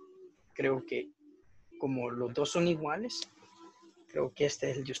creo que como los dos son iguales, creo que este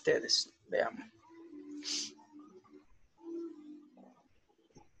es el de ustedes. Veamos.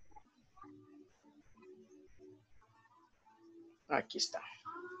 Aquí está.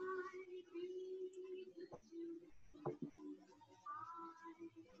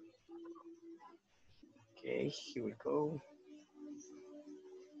 Okay, here we go.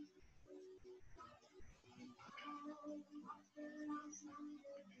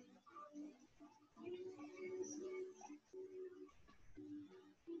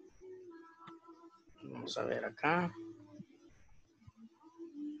 Vamos a ver acá.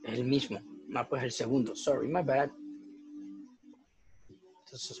 Es el mismo. No, pues el segundo. Sorry, my bad.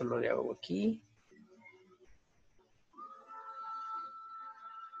 Entonces solo le hago aquí.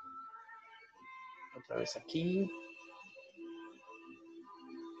 Otra vez aquí.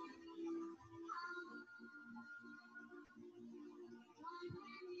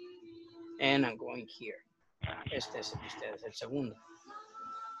 And I'm going here. Este es el de ustedes, el segundo.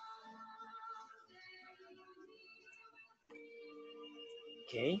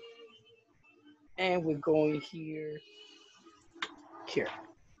 Okay. And we're going here. Here.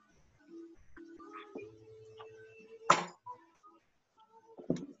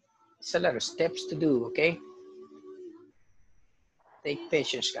 It's a lot of steps to do, okay? Take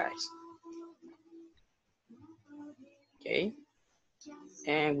patience, guys. Okay.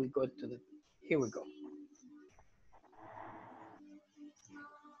 And we go to here we go.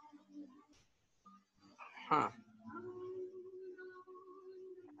 Ajá.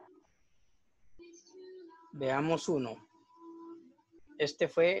 Veamos uno. Este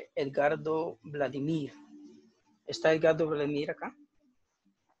fue Edgardo Vladimir. ¿Está Edgardo Vladimir acá?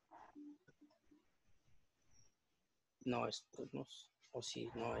 No, esto no es. O sí,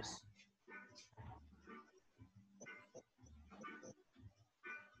 no es.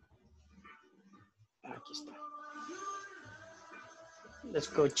 Aquí está.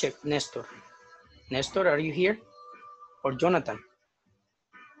 Let's go check Nestor. Nestor, are you here? Or Jonathan?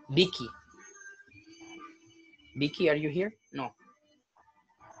 Vicky. Vicky, are you here? No.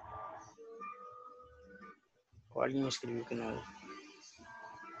 O alguien escribió que no.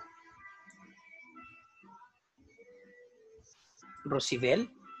 Rosibel.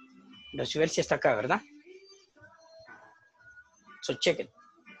 Rosibel sí está acá, ¿verdad? So check it.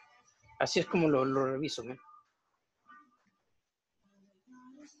 Así es como lo reviso, ¿eh?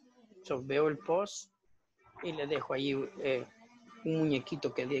 So veo el post y le dejo ahí un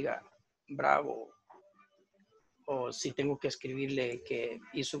muñequito que diga bravo. O si tengo que escribirle que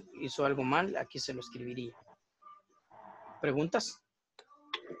hizo algo mal, aquí se lo escribiría. ¿Preguntas?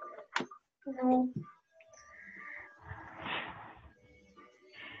 No.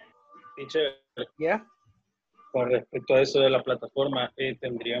 Teacher, ¿Ya? con respecto a eso de la plataforma,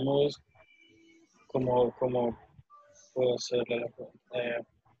 tendríamos como puedo hacerle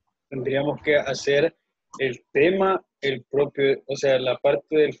tendríamos que hacer el tema, el propio, o sea, la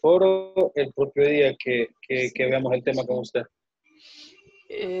parte del foro, el propio día que veamos el tema con usted.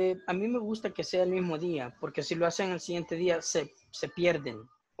 A mí me gusta que sea el mismo día, porque si lo hacen al siguiente día se pierden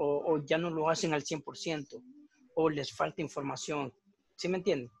o ya no lo hacen al 100% o les falta información. ¿Sí me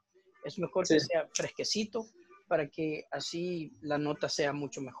entienden? Es mejor que sea fresquecito para que así la nota sea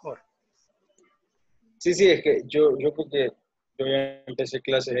mucho mejor. Sí, es que yo creo que yo ya empecé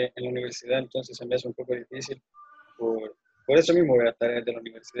clases en la universidad, entonces se me hace un poco difícil. Por eso mismo voy a tareas de la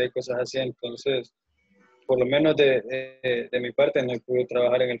universidad y cosas así, entonces, por lo menos de mi parte no he podido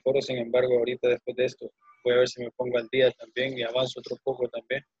trabajar en el foro, sin embargo, ahorita después de esto, voy a ver si me pongo al día también y avanzo otro poco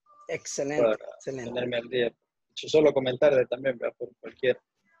también. Excelente, para excelente. Ponerme al día. Yo solo comentarle también, ¿verdad? Por cualquier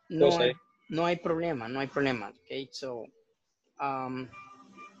cosa ahí. No hay problema, no hay problema. Okay, so,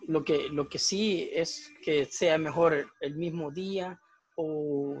 lo que sí es que sea mejor el mismo día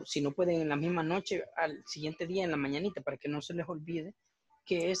o si no pueden en la misma noche, al siguiente día en la mañanita para que no se les olvide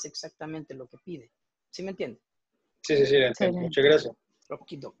qué es exactamente lo que pide. ¿Sí me entienden? Sí, entiendo. Muchas gracias.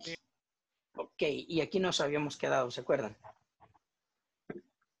 Okidoki. Ok, y aquí nos habíamos quedado, ¿se acuerdan?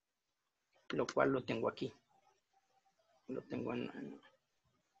 Lo cual lo tengo aquí. Lo tengo en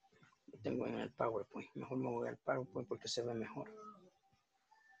el PowerPoint. Mejor me voy al PowerPoint porque se ve mejor.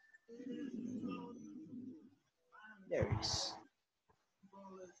 There it is.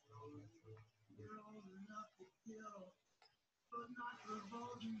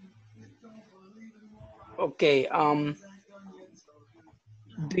 Okay,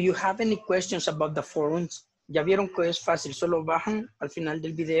 do you have any questions about the forums? Ya vieron que es fácil, solo bajan al final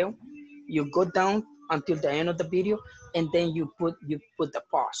del video, you go down until the end of the video, and then you put the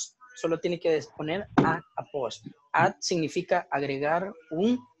pause. Solo tiene que poner add a post. Add significa agregar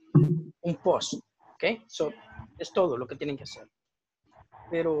un post, ¿ok? So, es todo lo que tienen que hacer.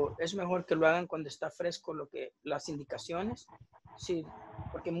 Pero es mejor que lo hagan cuando está fresco las indicaciones, sí,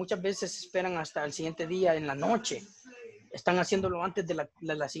 porque muchas veces esperan hasta el siguiente día en la noche. Están haciéndolo antes de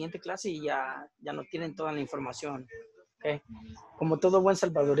la siguiente clase y ya no tienen toda la información. ¿Okay? Como todo buen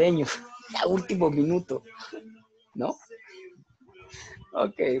salvadoreño, a último minuto, ¿no?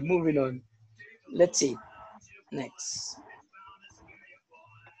 Ok, moving on. Let's see. Next.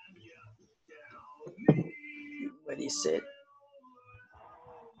 What is it?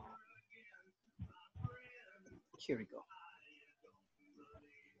 Here we go.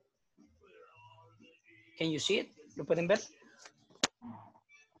 Can you see it? ¿Lo pueden ver?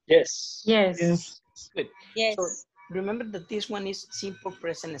 Yes. Good. Yes. So remember that this one is simple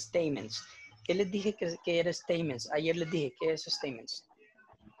present statements. ¿Qué les dije que era statements? Ayer les dije que es statements.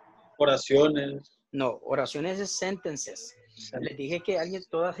 Oraciones. No, oraciones es sentences. Les dije que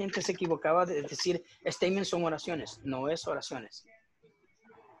toda gente se equivocaba de decir statements son oraciones. No es oraciones.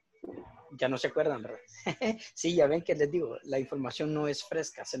 Ya no se acuerdan, ¿verdad? Sí, ya ven que les digo, la información no es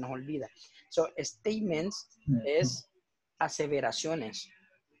fresca, se nos olvida. So, statements es aseveraciones.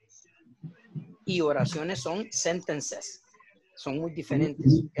 Y oraciones son sentences. Son muy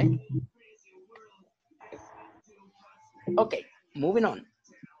diferentes, ¿ok? Ok, moving on.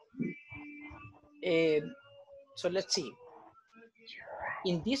 So let's see.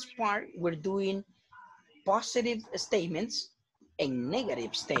 In this part, we're doing positive statements and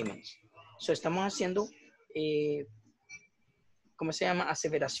negative statements. So estamos haciendo ¿cómo se llama?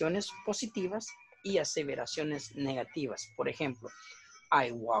 Aseveraciones positivas y aseveraciones negativas. Por ejemplo,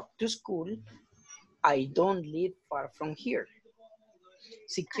 I walk to school. I don't live far from here.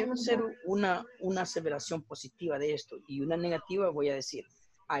 Si quiero hacer una aseveración positiva de esto y una negativa, voy a decir,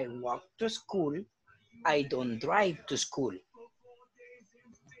 I walk to school. I don't drive to school.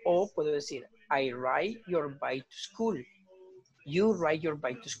 O puedo decir, I ride your bike to school. You ride your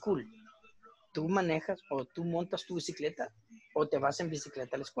bike to school. Tú manejas o tú montas tu bicicleta o te vas en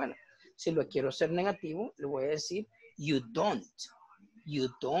bicicleta a la escuela. Si lo quiero hacer negativo, le voy a decir, you don't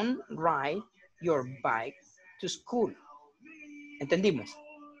ride your bike to school. ¿Entendimos?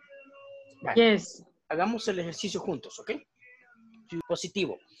 Vale. Yes. Hagamos el ejercicio juntos, ¿ok?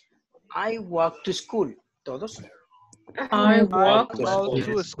 Positivo. I walk to school. ¿Todos? I walk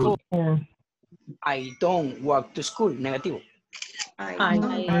to school. I don't walk to school. Negativo. I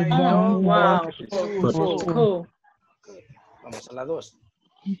don't walk to school. Vamos a la 2.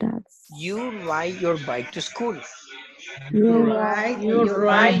 You ride your bike to school. You ride your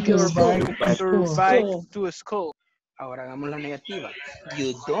bike to school. Ahora hagamos la negativa.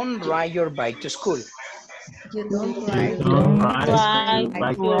 You don't ride your bike to school. You don't ride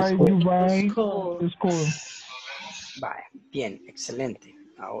Ride your bike to school. Vale, bien, excelente.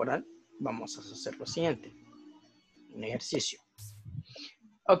 Ahora vamos a hacer lo siguiente. Un ejercicio.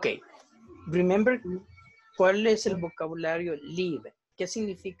 Ok. Remember, ¿cuál es el vocabulario live? ¿Qué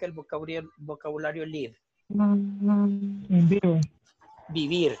significa el vocabulario live?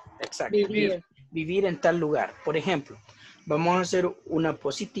 Vivir, exacto. Vivir en tal lugar. Por ejemplo, vamos a hacer una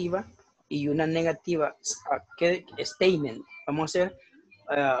positiva y una negativa statement. Vamos a hacer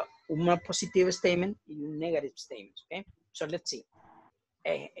una positive statement y un negative statement. Okay? So let's see.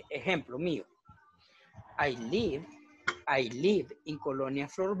 Ejemplo mío. I live in Colonia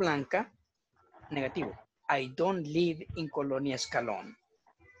Flor Blanca. Negativo. I don't live in Colonia Escalón.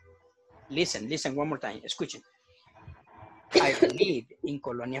 Listen one more time. Escuchen. I live in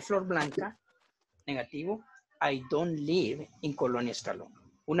Colonia Flor Blanca. Negativo. I don't live in Colonia Escalón.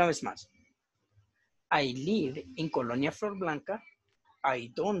 Una vez más. I live in Colonia Flor Blanca.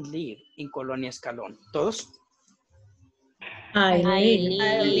 I don't live in Colonia Escalón. ¿Todos? I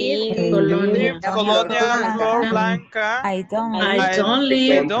live in Colonia Flor Blanca. I don't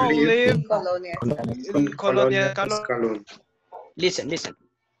live in Colonia Escalón. Listen.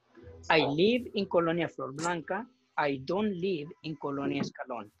 I live in Colonia Flor Blanca. I don't live in Colonia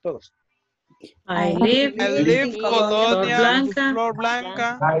Escalón. Todos. I live in Colonia Flor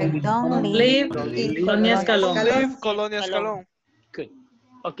Blanca. I don't live in Colonia Escalón. Colonia Escalón. Good.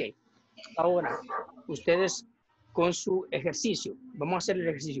 Ok. Ahora, ustedes con su ejercicio, vamos a hacer el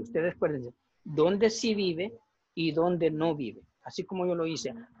ejercicio. Ustedes acuérdense, dónde sí vive y dónde no vive. Así como yo lo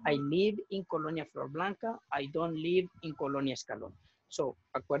hice. I live in Colonia Flor Blanca. I don't live in Colonia Escalón. So,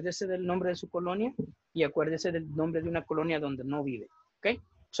 acuérdese del nombre de su colonia y acuérdese del nombre de una colonia donde no vive. Ok?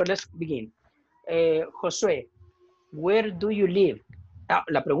 So, let's begin. Josué, where do you live?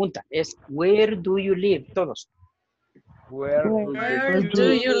 La pregunta es, where do you live? Todos. Where do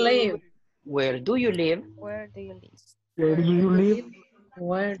you live? Where do you live? Where do you live? Where do you live?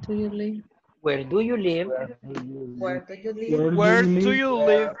 Where do you live? Where do you live? Where do you live? Where do you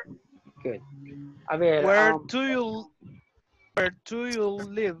live? Good. A ver. Where do you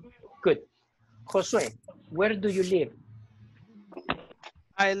live? Good. Josué, where do you live?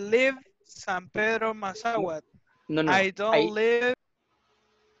 I live San Pedro Mazahuat. No. I don't live.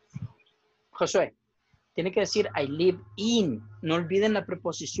 Josué, tiene que decir I live in. No olviden la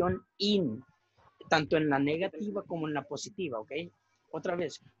preposición in, tanto en la negativa como en la positiva, ¿ok? Otra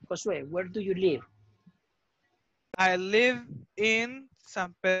vez. Josué, where do you live? I live in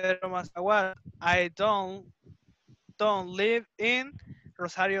San Pedro Mazahuat. I don't live in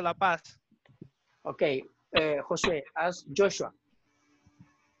Rosario La Paz. Ok. Josué, ask Joshua.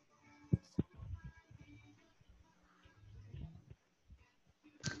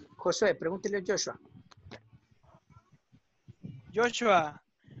 Josué, pregúntele a Joshua. Joshua,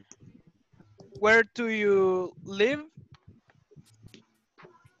 where do you live?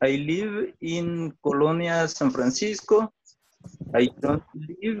 I live in Colonia San Francisco. I don't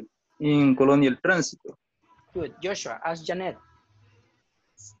live in Colonia El Tránsito. Good. Joshua, ask Janet.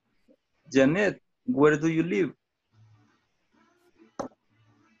 Janet, where do you live?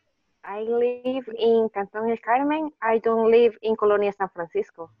 I live in Canton El Carmen. I don't live in Colonia San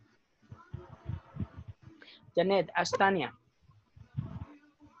Francisco. Janet, ask Tania.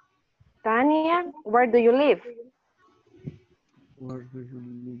 Tania, where do you live? Where do you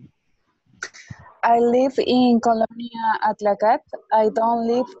live? I live in Colonia Atlacat. I don't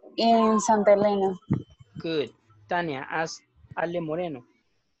live in Santa Elena. Good. Tania, ask Ale Moreno.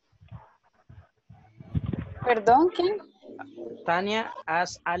 Perdón, ¿quién? Tania,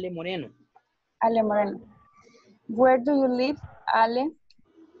 ask Ale Moreno. Ale Moreno. Where do you live, Ale?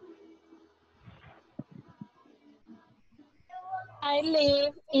 I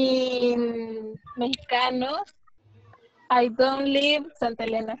live in Mexicanos. I don't live Santa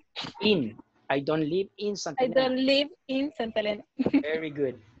Elena. I don't live in Santa I Elena. don't live in Santa Elena. Very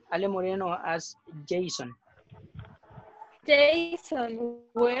good. Ale Moreno ask Jason. Jason,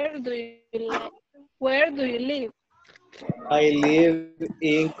 where do you live? I live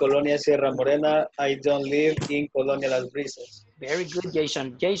in Colonia Sierra Morena. I don't live in Colonia Las Brisas. Very good,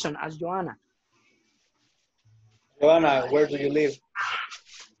 Jason. Jason, ask Joanna. Joanna, where do you live?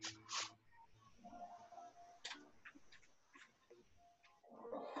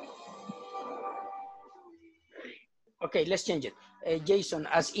 Okay, let's change it. Jason,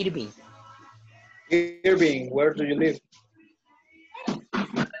 ask Irving. Irving, where do you live?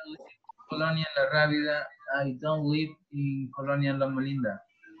 Colonia La Rábida. I don't live in Colonia La Molinda.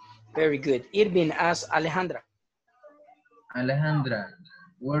 Very good. Irving, ask Alejandra. Alejandra,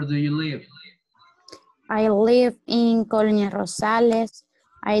 where do you live? I live in Colonia Rosales.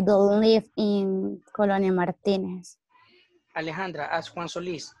 I don't live in Colonia Martinez. Alejandra, ask Juan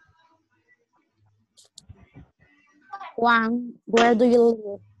Solis. Juan, where do you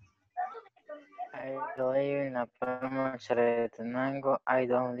live? I live in La Palma, Chalatenango. I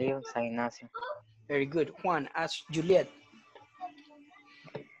don't live in San Ignacio. Very good. Juan, ask Juliet.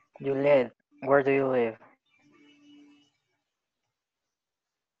 Juliet, where do you live?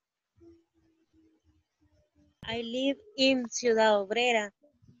 I live in Ciudad Obrera.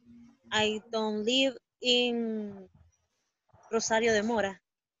 I don't live in Rosario de Mora.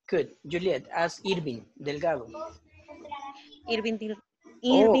 Good. Juliet, ask Irving Delgado. Irving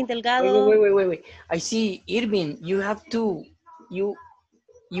Oh, Delgado. wait. I see, Irving, you have to, you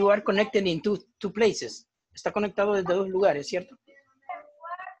are connected in two places. Está conectado desde dos lugares, ¿cierto?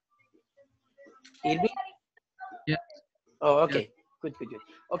 Irving? Yes. Oh, okay. Good.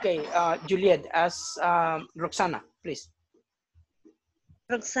 Okay, Juliet, ask Roxana, please.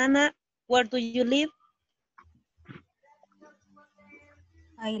 Roxana, where do you live?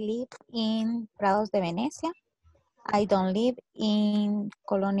 I live in Prados de Venecia. I don't live in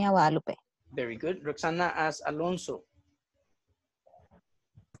Colonia Guadalupe. Very good. Roxana, ask Alonso.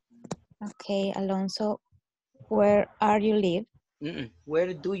 Okay, Alonso, where are you live?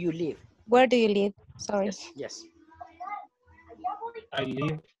 Where do you live? Where do you live? Sorry. Yes. I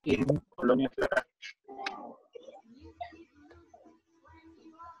live in Colonia Clara.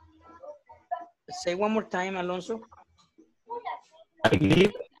 Say one more time, Alonso. I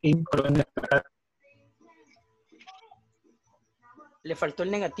live in Colonia Clara. Le faltó el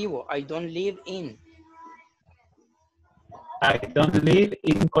negativo. I don't live in. I don't live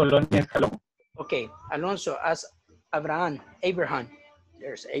in Colonia Salón. Okay, Alonso, ask Abraham.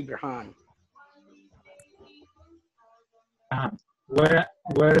 There's Abraham.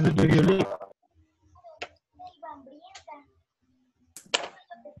 Where do you live?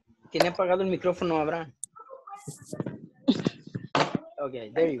 Tiene apagado el micrófono, Abraham.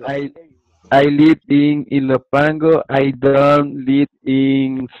 Okay, there you go. I live in Ilopango. I don't live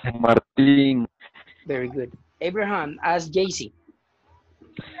in San Martin. Very good. Abraham, ask JC.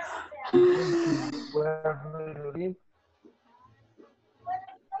 Where do you live?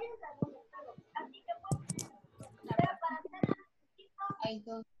 I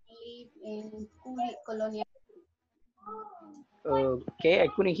don't live in Colonia. Okay, I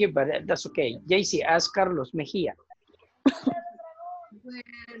couldn't hear, but that's okay. JC, ask Carlos Mejia. Where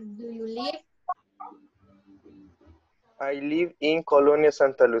do you live? I live in Colonia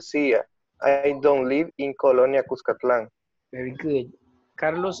Santa Lucia. I don't live in Colonia Cuscatlán. Very good.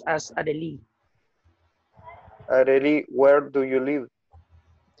 Carlos, ask Arely. Arely, where do you live?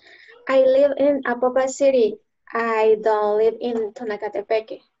 I live in Apopa City. I don't live in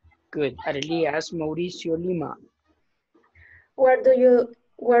Tonacatepeque. Good. Arely, ask Mauricio Lima. Where do you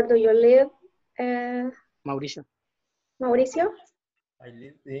live? Mauricio. Mauricio? I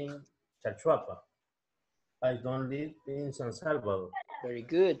live in Chalchuapa. I don't live in San Salvador. Very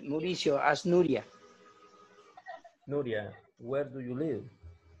good. Mauricio, ask Nuria. Nuria, where do you live?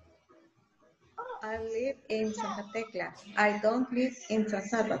 I live in Santa Tecla. I don't live in San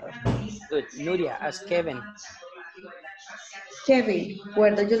Salvador. Good. Nuria, ask Kevin. Kevin,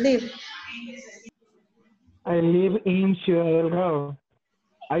 where do you live? I live in Ciudad Delgado.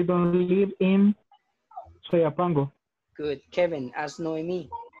 I don't live in Soyapango. Good. Kevin, ask Noemi.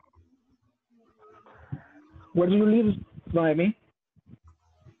 Where do you live, Noemi?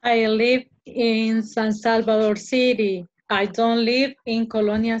 I live in San Salvador City. I don't live in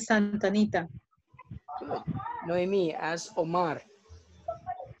Colonia Santa Anita. Good. Noemi, ask Omar.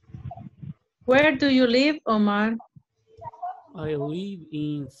 Where do you live, Omar? I live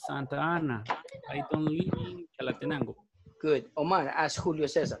in Santa Ana. I don't live in Chalatenango. Good. Omar, ask Julio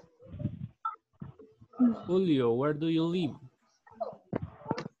Cesar. Julio, where do you live?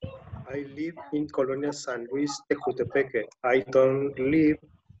 I live in Colonia San Luis de Jutepeque. I don't live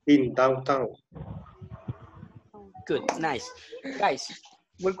in downtown. Good, nice. Guys,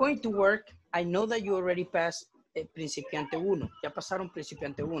 we're going to work. I know that you already passed Principiante 1. Ya pasaron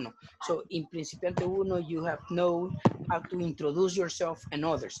Principiante 1. So, in Principiante 1, you have known how to introduce yourself and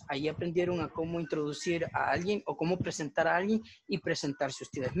others. Ahí aprendieron a cómo introducir a alguien o cómo presentar a alguien y presentarse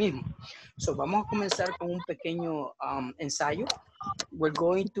ustedes mismos. So, vamos a comenzar con un pequeño ensayo. We're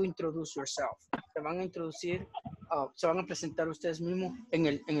going to introduce yourself. Se van a introducir, se van a presentar ustedes mismos en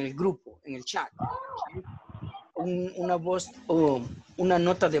el grupo, en el chat. Una voz o una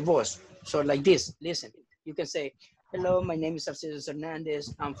nota de voz. So like this, listen. You can say, hello, my name is Arceus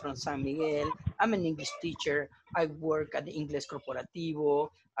Hernandez. I'm from San Miguel. I'm an English teacher. I work at the Ingles Corporativo.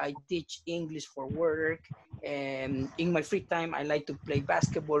 I teach English for work. And in my free time, I like to play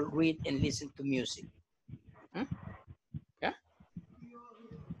basketball, read, and listen to music. Yeah?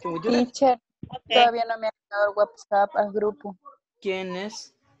 Can we do that? Teacher, todavía no me ha llegado el WhatsApp al grupo. ¿Quién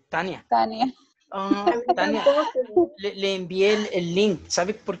es? Tania. Tania. Tania, le envié el link.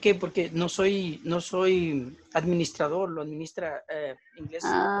 ¿Sabe por qué? Porque no soy administrador, lo administra Inglés.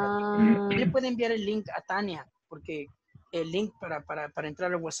 ¿Quién le puede enviar el link a Tania? Porque el link para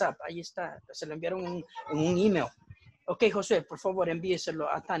entrar al WhatsApp, ahí está. Se lo enviaron en un email. Ok, José, por favor,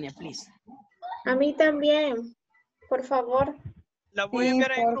 envíeselo a Tania, please. A mí también, por favor. ¿La voy a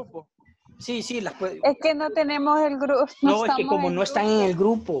enviar en el grupo? Sí, las puede. Es que no tenemos el grupo. No, es que como no están en el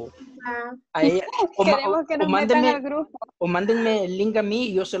grupo. A ella, queremos que nos metan al grupo. O mándenme el link a mí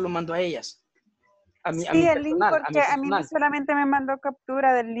y yo se lo mando a ellas. A mi el link personal, porque a mí solamente me mandó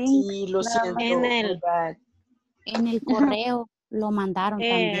captura del link. Sí, lo siento. En el correo lo mandaron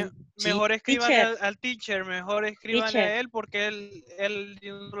también. Mejor escriban al teacher, mejor escriban a él porque él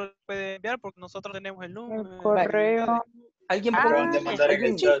no lo puede enviar porque nosotros tenemos el número. El correo. Alguien puede mandar en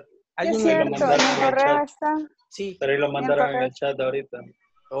el chat. Es cierto, en el correo está. Sí. Pero ahí lo mandaron en el chat ahorita.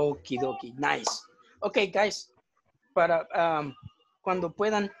 Okidoki, nice. Ok, guys, para cuando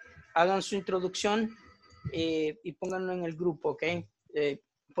puedan, hagan su introducción y pónganlo en el grupo, ok.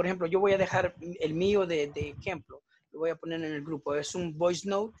 Por ejemplo, yo voy a dejar el mío de ejemplo. Lo voy a poner en el grupo. Es un voice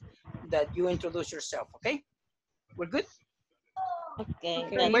note that you introduce yourself, ok. We're good?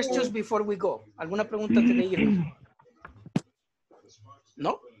 Okay. Questions before we go. ¿Alguna pregunta antes de irnos?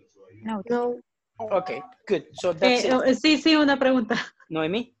 ¿No? No. Ok, good. So that's it. Sí, una pregunta.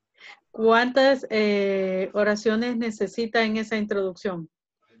 Noemí. ¿Cuántas oraciones necesita en esa introducción?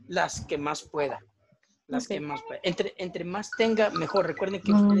 Las que más pueda. Las que más pueda. Entre más tenga, mejor. Recuerden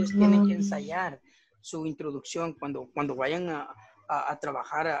que ustedes tienen que ensayar su introducción cuando vayan a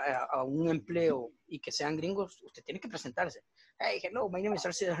trabajar a un empleo y que sean gringos, usted tiene que presentarse. Hey, hello, my name is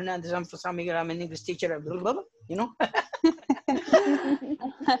Arceus Hernandez. I'm from San Miguel. I'm an English teacher. Blah, blah, blah, you know?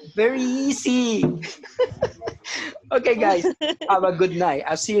 Very easy. Okay, guys. Have a good night.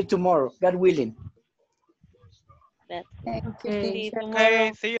 I'll see you tomorrow. God willing. Okay,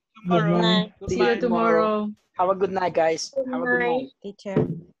 see you tomorrow. See you tomorrow. Have a good night, guys. Have a good night. Teacher.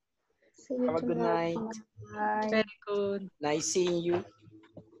 Have a good night. Very good. Nice seeing you.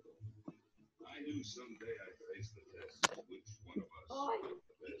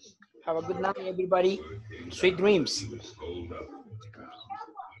 Have a good night, everybody. Sweet dreams.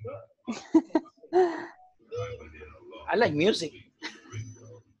 I like music.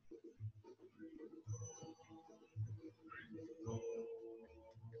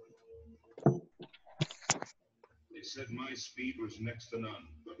 They said my speed was next to none,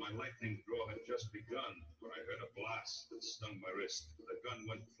 but my lightning draw had just begun when I heard a blast that stung my wrist. The gun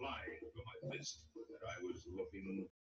went flying from my fist, and I was looking